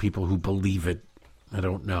or people who believe it, I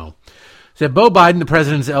don't know. Said, Beau Biden, the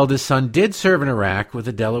president's eldest son, did serve in Iraq with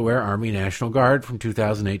the Delaware Army National Guard from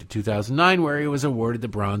 2008 to 2009, where he was awarded the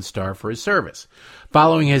Bronze Star for his service.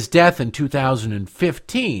 Following his death in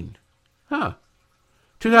 2015,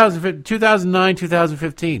 2009,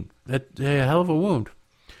 2015, that's a hell of a wound.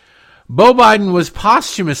 Beau Biden was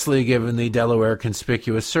posthumously given the Delaware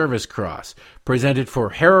Conspicuous Service Cross, presented for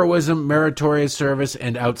heroism, meritorious service,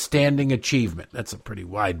 and outstanding achievement. That's a pretty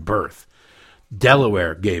wide berth.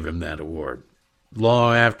 Delaware gave him that award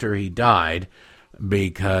long after he died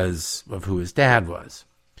because of who his dad was.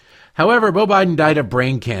 However, Beau Biden died of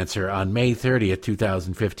brain cancer on May 30th,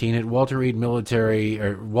 2015 at Walter Reed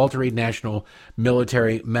National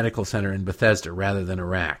Military Medical Center in Bethesda rather than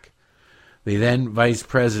Iraq. The then vice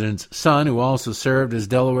president's son, who also served as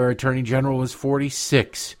Delaware Attorney General, was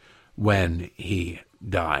 46 when he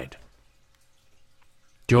died.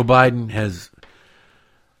 Joe Biden has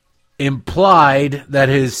implied that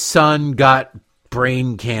his son got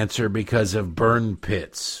brain cancer because of burn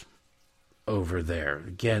pits over there.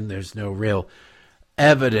 Again, there's no real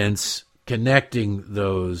evidence connecting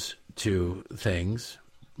those two things.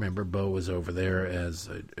 Remember, Beau was over there as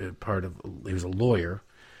a part of, he was a lawyer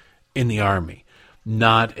in the Army,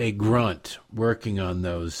 not a grunt working on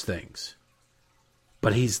those things.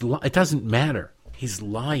 But it doesn't matter. He's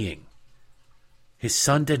lying. His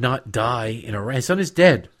son did not die in Iraq. His son is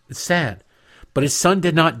dead. It's sad. But his son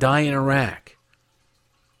did not die in Iraq.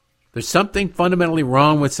 There's something fundamentally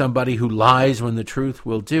wrong with somebody who lies when the truth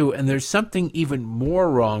will do, and there's something even more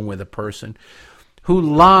wrong with a person who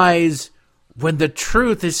lies when the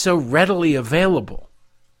truth is so readily available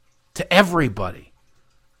to everybody.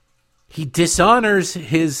 He dishonors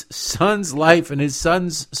his son's life and his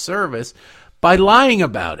son's service by lying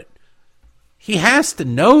about it. He has to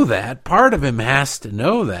know that. Part of him has to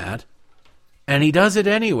know that. And he does it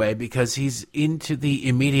anyway because he's into the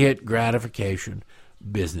immediate gratification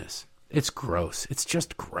business. It's gross. It's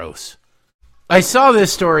just gross. I saw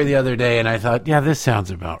this story the other day and I thought, yeah, this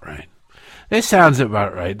sounds about right. This sounds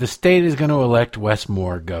about right. The state is going to elect Wes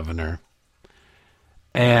Moore governor.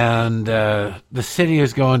 And the city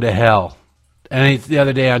is going to hell. And the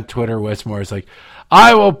other day on Twitter, Wes Moore is like,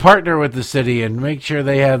 I will partner with the city and make sure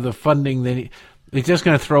they have the funding they need. He's just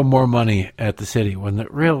going to throw more money at the city when the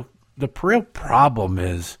real problem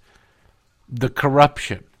is the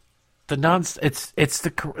corruption.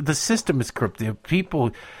 The system is corrupt. The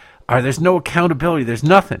people there's no accountability. There's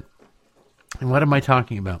nothing. And what am I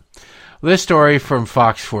talking about? This story from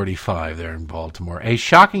Fox 45 there in Baltimore. A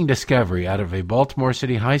shocking discovery out of a Baltimore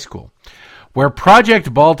City high school where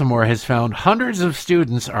Project Baltimore has found hundreds of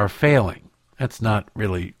students are failing. That's not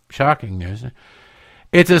really shocking news.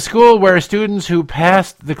 It's a school where students who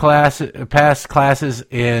passed classes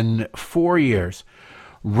in 4 years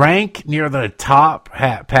rank near the top,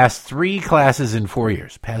 passed 3 classes in 4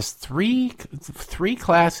 years. Passed three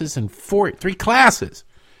classes in 4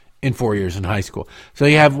 years in high school. So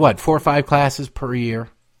you have, 4 or 5 classes per year?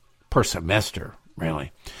 Per semester,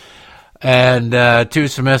 really. And 2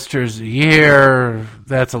 semesters a year,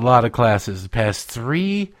 that's a lot of classes. Passed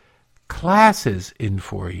 3 classes in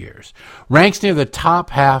 4 years. Ranks near the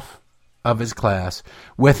top half of his class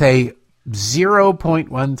with a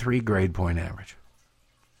 0.13 grade point average.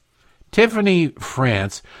 Tiffany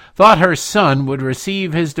France thought her son would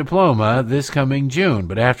receive his diploma this coming June,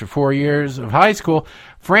 but after 4 years of high school,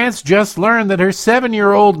 France just learned that her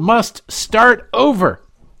 7-year-old must start over.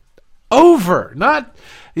 Not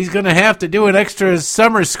he's going to have to do an extra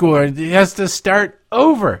summer school. He has to start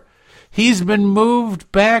over. He's been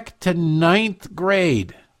moved back to 9th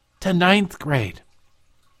grade.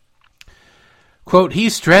 Quote,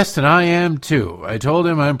 he's stressed and I am too. I told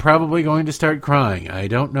him I'm probably going to start crying. I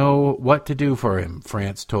don't know what to do for him,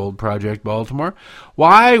 France told Project Baltimore.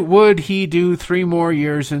 Why would he do 3 more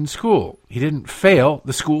years in school? He didn't fail.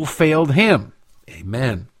 The school failed him.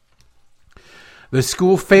 Amen. The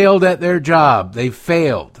school failed at their job. They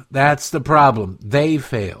failed. That's the problem. They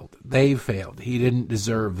failed. He didn't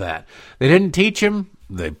deserve that. They didn't teach him.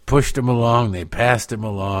 They pushed him along. They passed him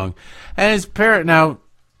along. And his parent, now,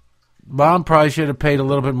 Mom probably should have paid a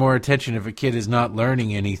little bit more attention. If a kid is not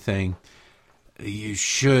learning anything, you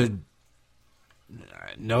should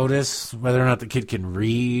notice whether or not the kid can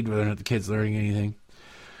read, whether or not the kid's learning anything.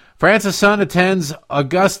 France's son attends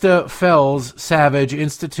Augusta Fells Savage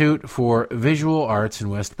Institute for Visual Arts in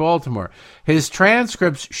West Baltimore. His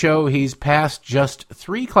transcripts show he's passed just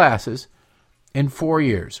 3 classes in 4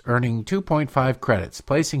 years, earning 2.5 credits,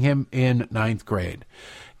 placing him in 9th grade.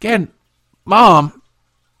 Again, Mom,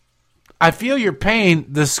 I feel your pain.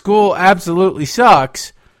 The school absolutely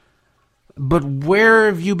sucks, but where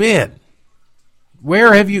have you been?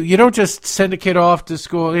 Where have you don't just send a kid off to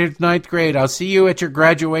school. It's 9th grade. I'll see you at your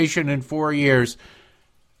graduation in 4 years.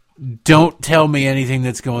 Don't tell me anything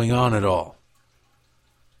that's going on at all.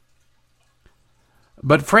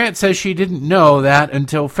 But France says she didn't know that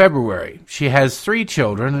until February. She has 3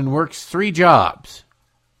 children and works 3 jobs.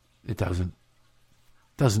 It doesn't.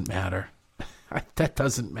 Doesn't matter. That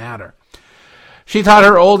doesn't matter. She thought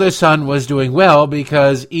her oldest son was doing well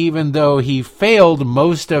because even though he failed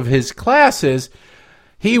most of his classes,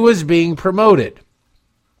 he was being promoted.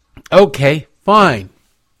 Okay, fine.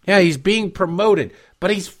 Yeah, he's being promoted,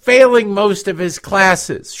 but he's failing most of his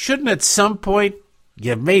classes. Shouldn't at some point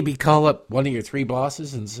you maybe call up one of your 3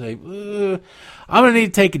 bosses and say, I'm going to need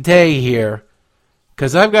to take a day here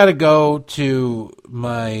because I've got to go to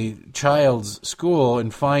my child's school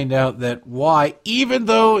and find out that why, even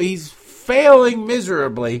though he's failing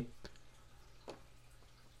miserably,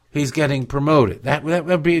 he's getting promoted. That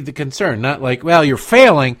would be the concern. Not like, well, you're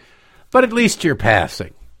failing, but at least you're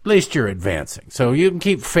passing. At least you're advancing. So you can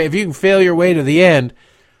if you can fail your way to the end,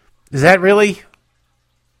 is that really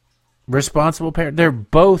responsible parent? They're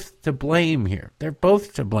both to blame here. They're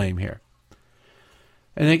both to blame here.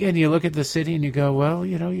 And again, you look at the city and you go, well,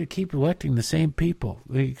 you keep electing the same people.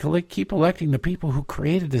 You keep electing the people who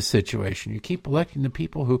created this situation. You keep electing the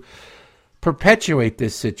people who perpetuate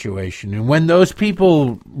this situation. And when those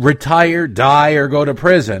people retire, die, or go to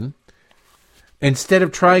prison, instead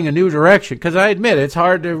of trying a new direction, because I admit it's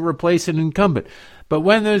hard to replace an incumbent, but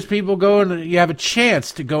when those people go and you have a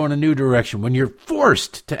chance to go in a new direction, when you're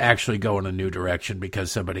forced to actually go in a new direction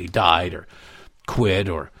because somebody died or quit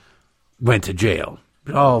or went to jail,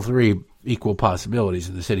 all 3 equal possibilities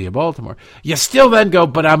in the city of Baltimore, you still then go,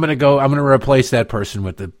 but I'm going to replace that person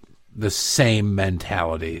with the same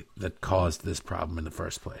mentality that caused this problem in the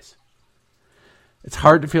first place. It's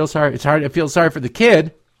hard to feel sorry. It's hard to feel sorry for the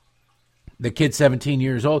kid. The kid's 17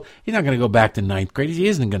 years old. He's not going to go back to 9th grade. He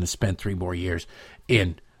isn't going to spend 3 more years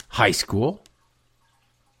in high school.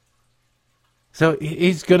 So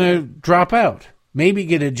he's going to drop out, maybe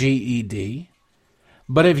get a GED.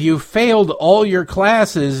 But if you failed all your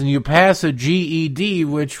classes and you pass a GED,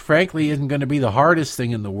 which frankly isn't going to be the hardest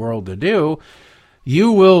thing in the world to do,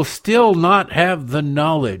 you will still not have the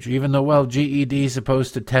knowledge, even though, well, GED is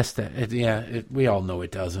supposed to test that. We all know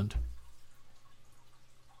it doesn't.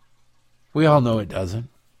 We all know it doesn't.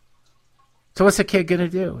 So what's the kid going to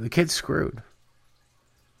do? The kid's screwed.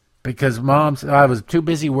 Because mom said, I was too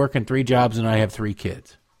busy working 3 jobs and I have 3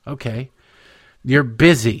 kids. Okay. You're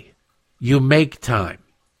busy. You make time.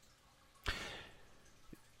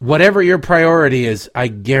 Whatever your priority is, I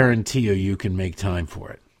guarantee you can make time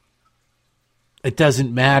for it. It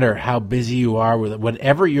doesn't matter how busy you are with it.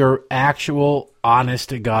 Whatever your actual,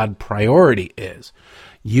 honest-to-God priority is,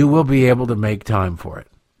 you will be able to make time for it.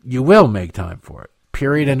 You will make time for it.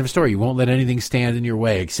 Period. End of story. You won't let anything stand in your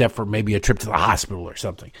way except for maybe a trip to the hospital or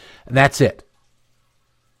something. And that's it.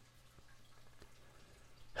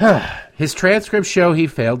 His transcripts show he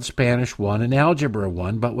failed Spanish 1 and Algebra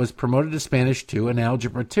 1, but was promoted to Spanish 2 and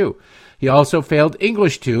Algebra 2. He also failed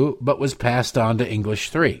English 2, but was passed on to English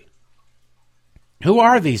 3. Who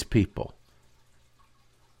are these people?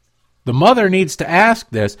 The mother needs to ask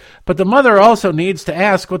this, but the mother also needs to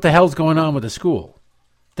ask what the hell's going on with the school.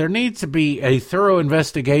 There needs to be a thorough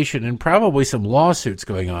investigation and probably some lawsuits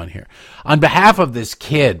going on here. On behalf of this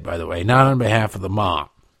kid, by the way, not on behalf of the mom.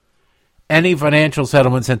 Any financial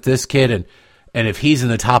settlement sent this kid, and if he's in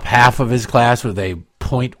the top half of his class with a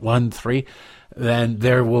 0.13, then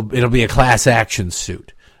it'll be a class action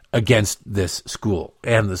suit against this school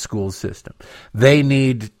and the school system. They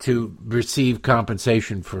need to receive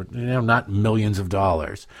compensation for, not millions of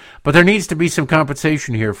dollars, but there needs to be some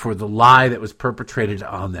compensation here for the lie that was perpetrated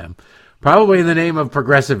on them, probably in the name of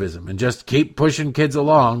progressivism, and just keep pushing kids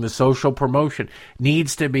along. The social promotion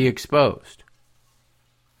needs to be exposed.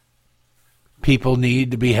 People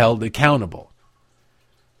need to be held accountable.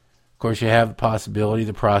 Of course, you have the possibility,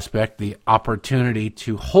 the prospect, the opportunity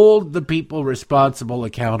to hold the people responsible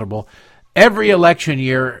accountable every election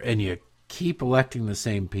year, and you keep electing the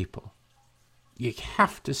same people. You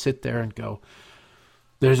have to sit there and go,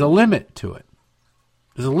 there's a limit to it.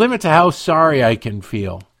 There's a limit to how sorry I can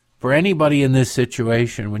feel for anybody in this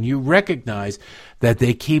situation when you recognize that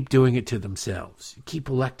they keep doing it to themselves. You keep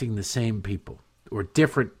electing the same people or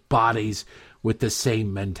different bodies with the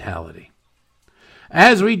same mentality.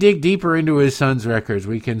 As we dig deeper into his son's records,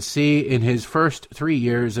 we can see in his first 3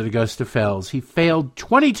 years at Augusta Fells, he failed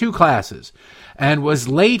 22 classes and was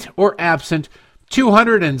late or absent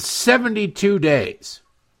 272 days.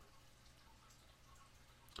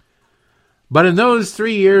 But in those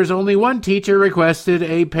 3 years, only one teacher requested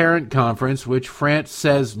a parent conference, which France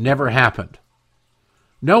says never happened.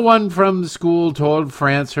 No one from the school told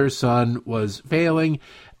France her son was failing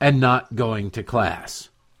and not going to class.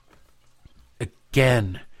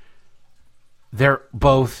 Again, they're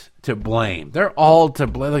both to blame. They're all to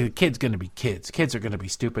blame. Like, the kid's going to be kids. Kids are going to be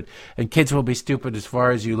stupid, and kids will be stupid as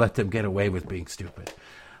far as you let them get away with being stupid.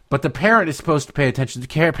 But the parent is supposed to pay attention. The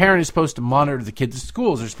parent is supposed to monitor the kids. The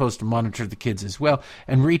schools are supposed to monitor the kids as well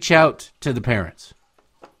and reach out to the parents.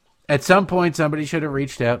 At some point, somebody should have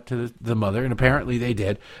reached out to the mother, and apparently they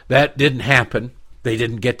did. That didn't happen. They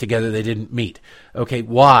didn't get together. They didn't meet. Okay,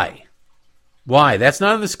 why? Why? That's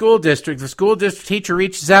not in the school district. The school district teacher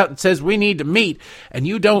reaches out and says, we need to meet, and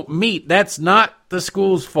you don't meet. That's not the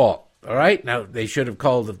school's fault. All right? Now, they should have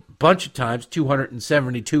called a bunch of times,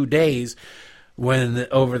 272 days, when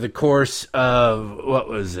over the course of,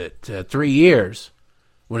 3 years,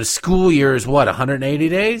 when a school year is 180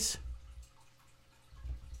 days?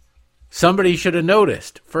 Somebody should have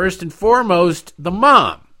noticed. First and foremost, the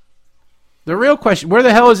mom. The real question, where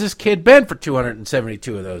the hell has this kid been for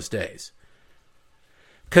 272 of those days?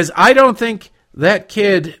 Because I don't think that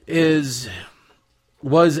kid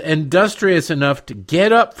was industrious enough to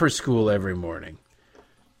get up for school every morning,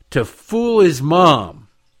 to fool his mom,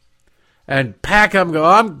 and pack up and go,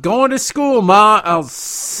 I'm going to school, Ma. I'll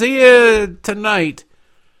see you tonight.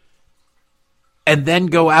 And then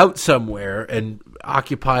go out somewhere and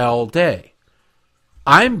occupy all day.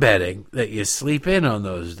 I'm betting that you sleep in on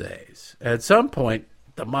those days. At some point,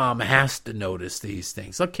 the mom has to notice these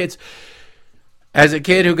things. Look, kids, as a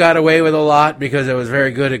kid who got away with a lot because I was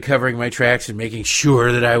very good at covering my tracks and making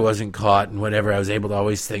sure that I wasn't caught and whatever, I was able to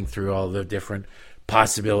always think through all the different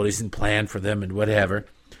possibilities and plan for them and whatever.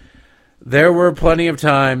 There were plenty of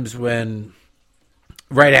times when,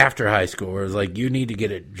 right after high school, where it was like, you need to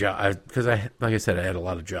get a job. Because, like I said, I had a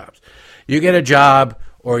lot of jobs. You get a job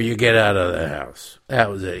or you get out of the house.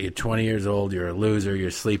 That was it. You're 20 years old. You're a loser.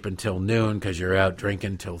 You're sleeping till noon because you're out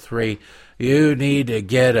drinking till 3. You need to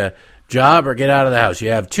get a job or get out of the house.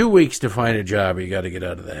 You have 2 weeks to find a job or you got to get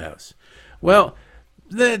out of the house. Well,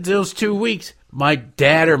 those 2 weeks, my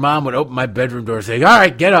dad or mom would open my bedroom door and say, all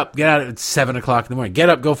right, get up, get out. It's 7 o'clock in the morning. Get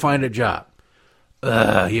up, go find a job.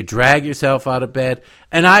 You drag yourself out of bed,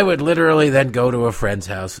 and I would literally then go to a friend's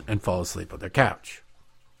house and fall asleep on their couch.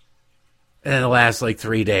 And in the last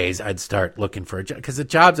 3 days, I'd start looking for a job. Because the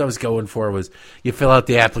jobs I was going for was, you fill out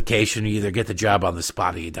the application, you either get the job on the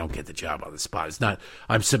spot or you don't get the job on the spot. It's not,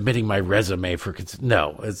 I'm submitting my resume for,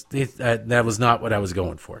 no, that was not what I was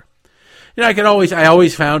going for. I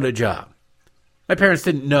always found a job. My parents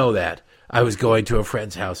didn't know that I was going to a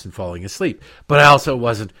friend's house and falling asleep. But I also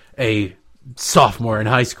wasn't a sophomore in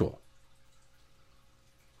high school.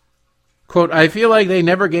 Quote, I feel like they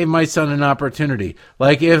never gave my son an opportunity.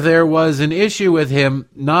 Like if there was an issue with him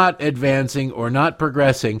not advancing or not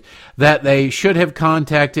progressing, that they should have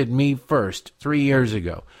contacted me first 3 years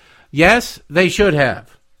ago. Yes, they should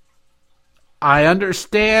have. I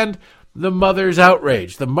understand the mother's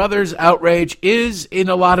outrage. The mother's outrage is, in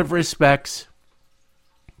a lot of respects,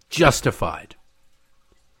 justified.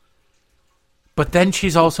 But then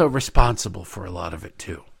she's also responsible for a lot of it,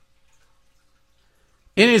 too.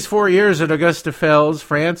 In his 4 years at Augusta Fells,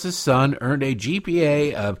 France's son earned a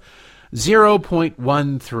GPA of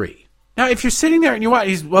 0.13. Now, if you're sitting there and you watch,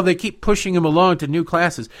 they keep pushing him along to new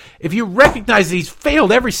classes. If you recognize that he's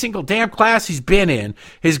failed every single damn class he's been in,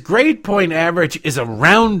 his grade point average is a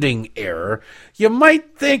rounding error, you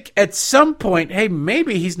might think at some point, hey,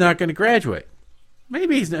 maybe he's not going to graduate.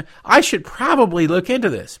 Maybe he's not. I should probably look into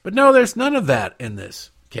this. But no, there's none of that in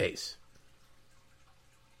this case.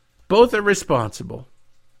 Both are responsible.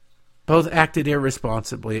 Both acted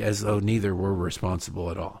irresponsibly as though neither were responsible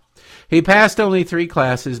at all. He passed only 3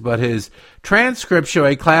 classes, but his transcripts show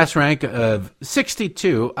a class rank of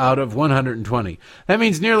 62 out of 120. That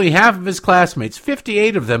means nearly half of his classmates,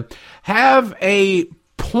 58 of them, have a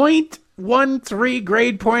 .13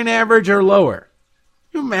 grade point average or lower.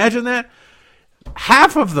 Can you imagine that?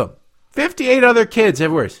 Half of them, 58 other kids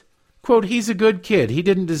have worse. Quote, he's a good kid. He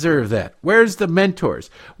didn't deserve that. Where's the mentors?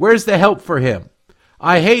 Where's the help for him?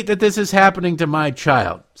 I hate that this is happening to my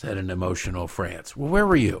child, said an emotional France. Well, where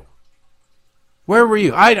were you? Where were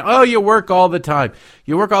you? You work all the time.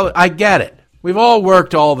 I get it. We've all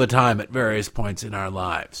worked all the time at various points in our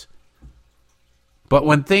lives. But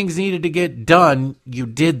when things needed to get done, you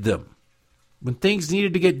did them. When things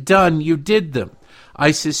needed to get done, you did them.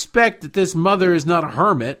 I suspect that this mother is not a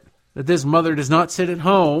hermit, that this mother does not sit at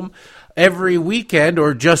home every weekend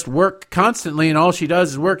or just work constantly and all she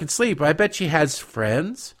does is work and sleep. I bet she has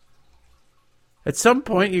friends. At some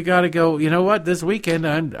point, you got to go, you know what, this weekend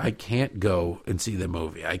I can't go and see the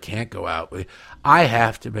movie. I can't go out. I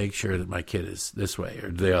have to make sure that my kid is this way or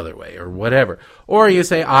the other way or whatever. Or you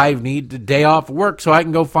say, I need a day off work so I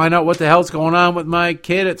can go find out what the hell's going on with my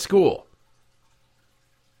kid at school.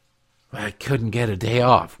 I couldn't get a day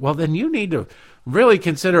off. Well, then you need to really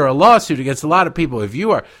consider a lawsuit against a lot of people if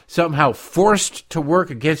you are somehow forced to work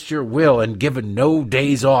against your will and given no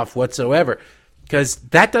days off whatsoever, because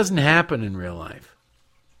that doesn't happen in real life.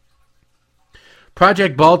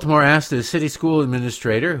 Project Baltimore asked the city school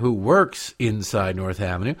administrator, who works inside North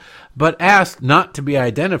Avenue, but asked not to be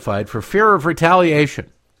identified for fear of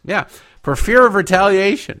retaliation. Yeah, for fear of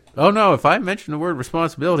retaliation. Oh, no, if I mention the word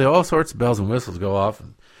responsibility, all sorts of bells and whistles go off.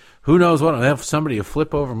 And who knows what? I'll have somebody to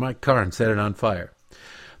flip over my car and set it on fire.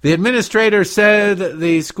 The administrator said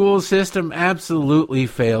the school system absolutely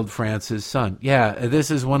failed France's son. Yeah, this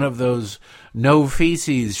is one of those no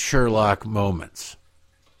feces Sherlock moments.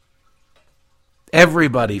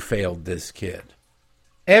 Everybody failed this kid.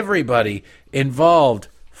 Everybody involved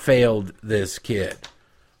failed this kid.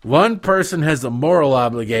 One person has the moral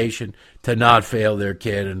obligation to not fail their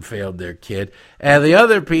kid and failed their kid, and the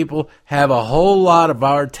other people have a whole lot of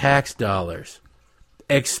our tax dollars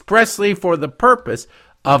expressly for the purpose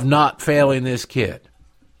of not failing this kid.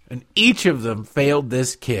 And each of them failed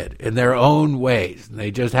this kid in their own ways. And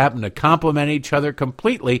they just happen to complement each other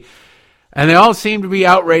completely, and they all seem to be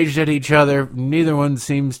outraged at each other. Neither one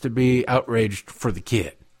seems to be outraged for the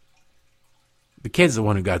kid. The kid's the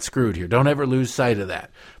one who got screwed here. Don't ever lose sight of that,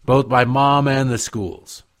 both by mom and the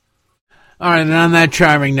schools. All right, and on that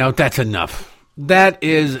charming note, that's enough. That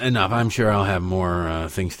is enough. I'm sure I'll have more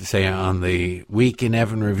things to say on the Week in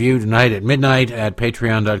Evan Review tonight at midnight at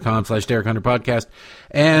patreon.com/Derek Hunter Podcast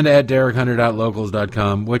and at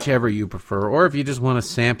DerekHunter.locals.com, whichever you prefer. Or if you just want to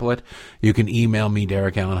sample it, you can email me,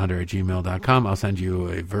 DerekAllenHunter@gmail.com. I'll send you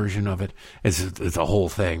a version of it. It's a whole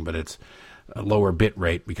thing, but it's a lower bit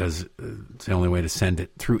rate because it's the only way to send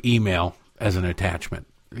it through email as an attachment.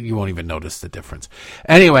 You won't even notice the difference.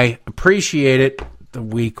 Anyway, appreciate it. The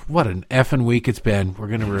week, what an effing week it's been. We're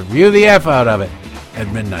going to review the F out of it at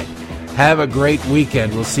midnight. Have a great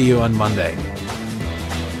weekend. We'll see you on Monday.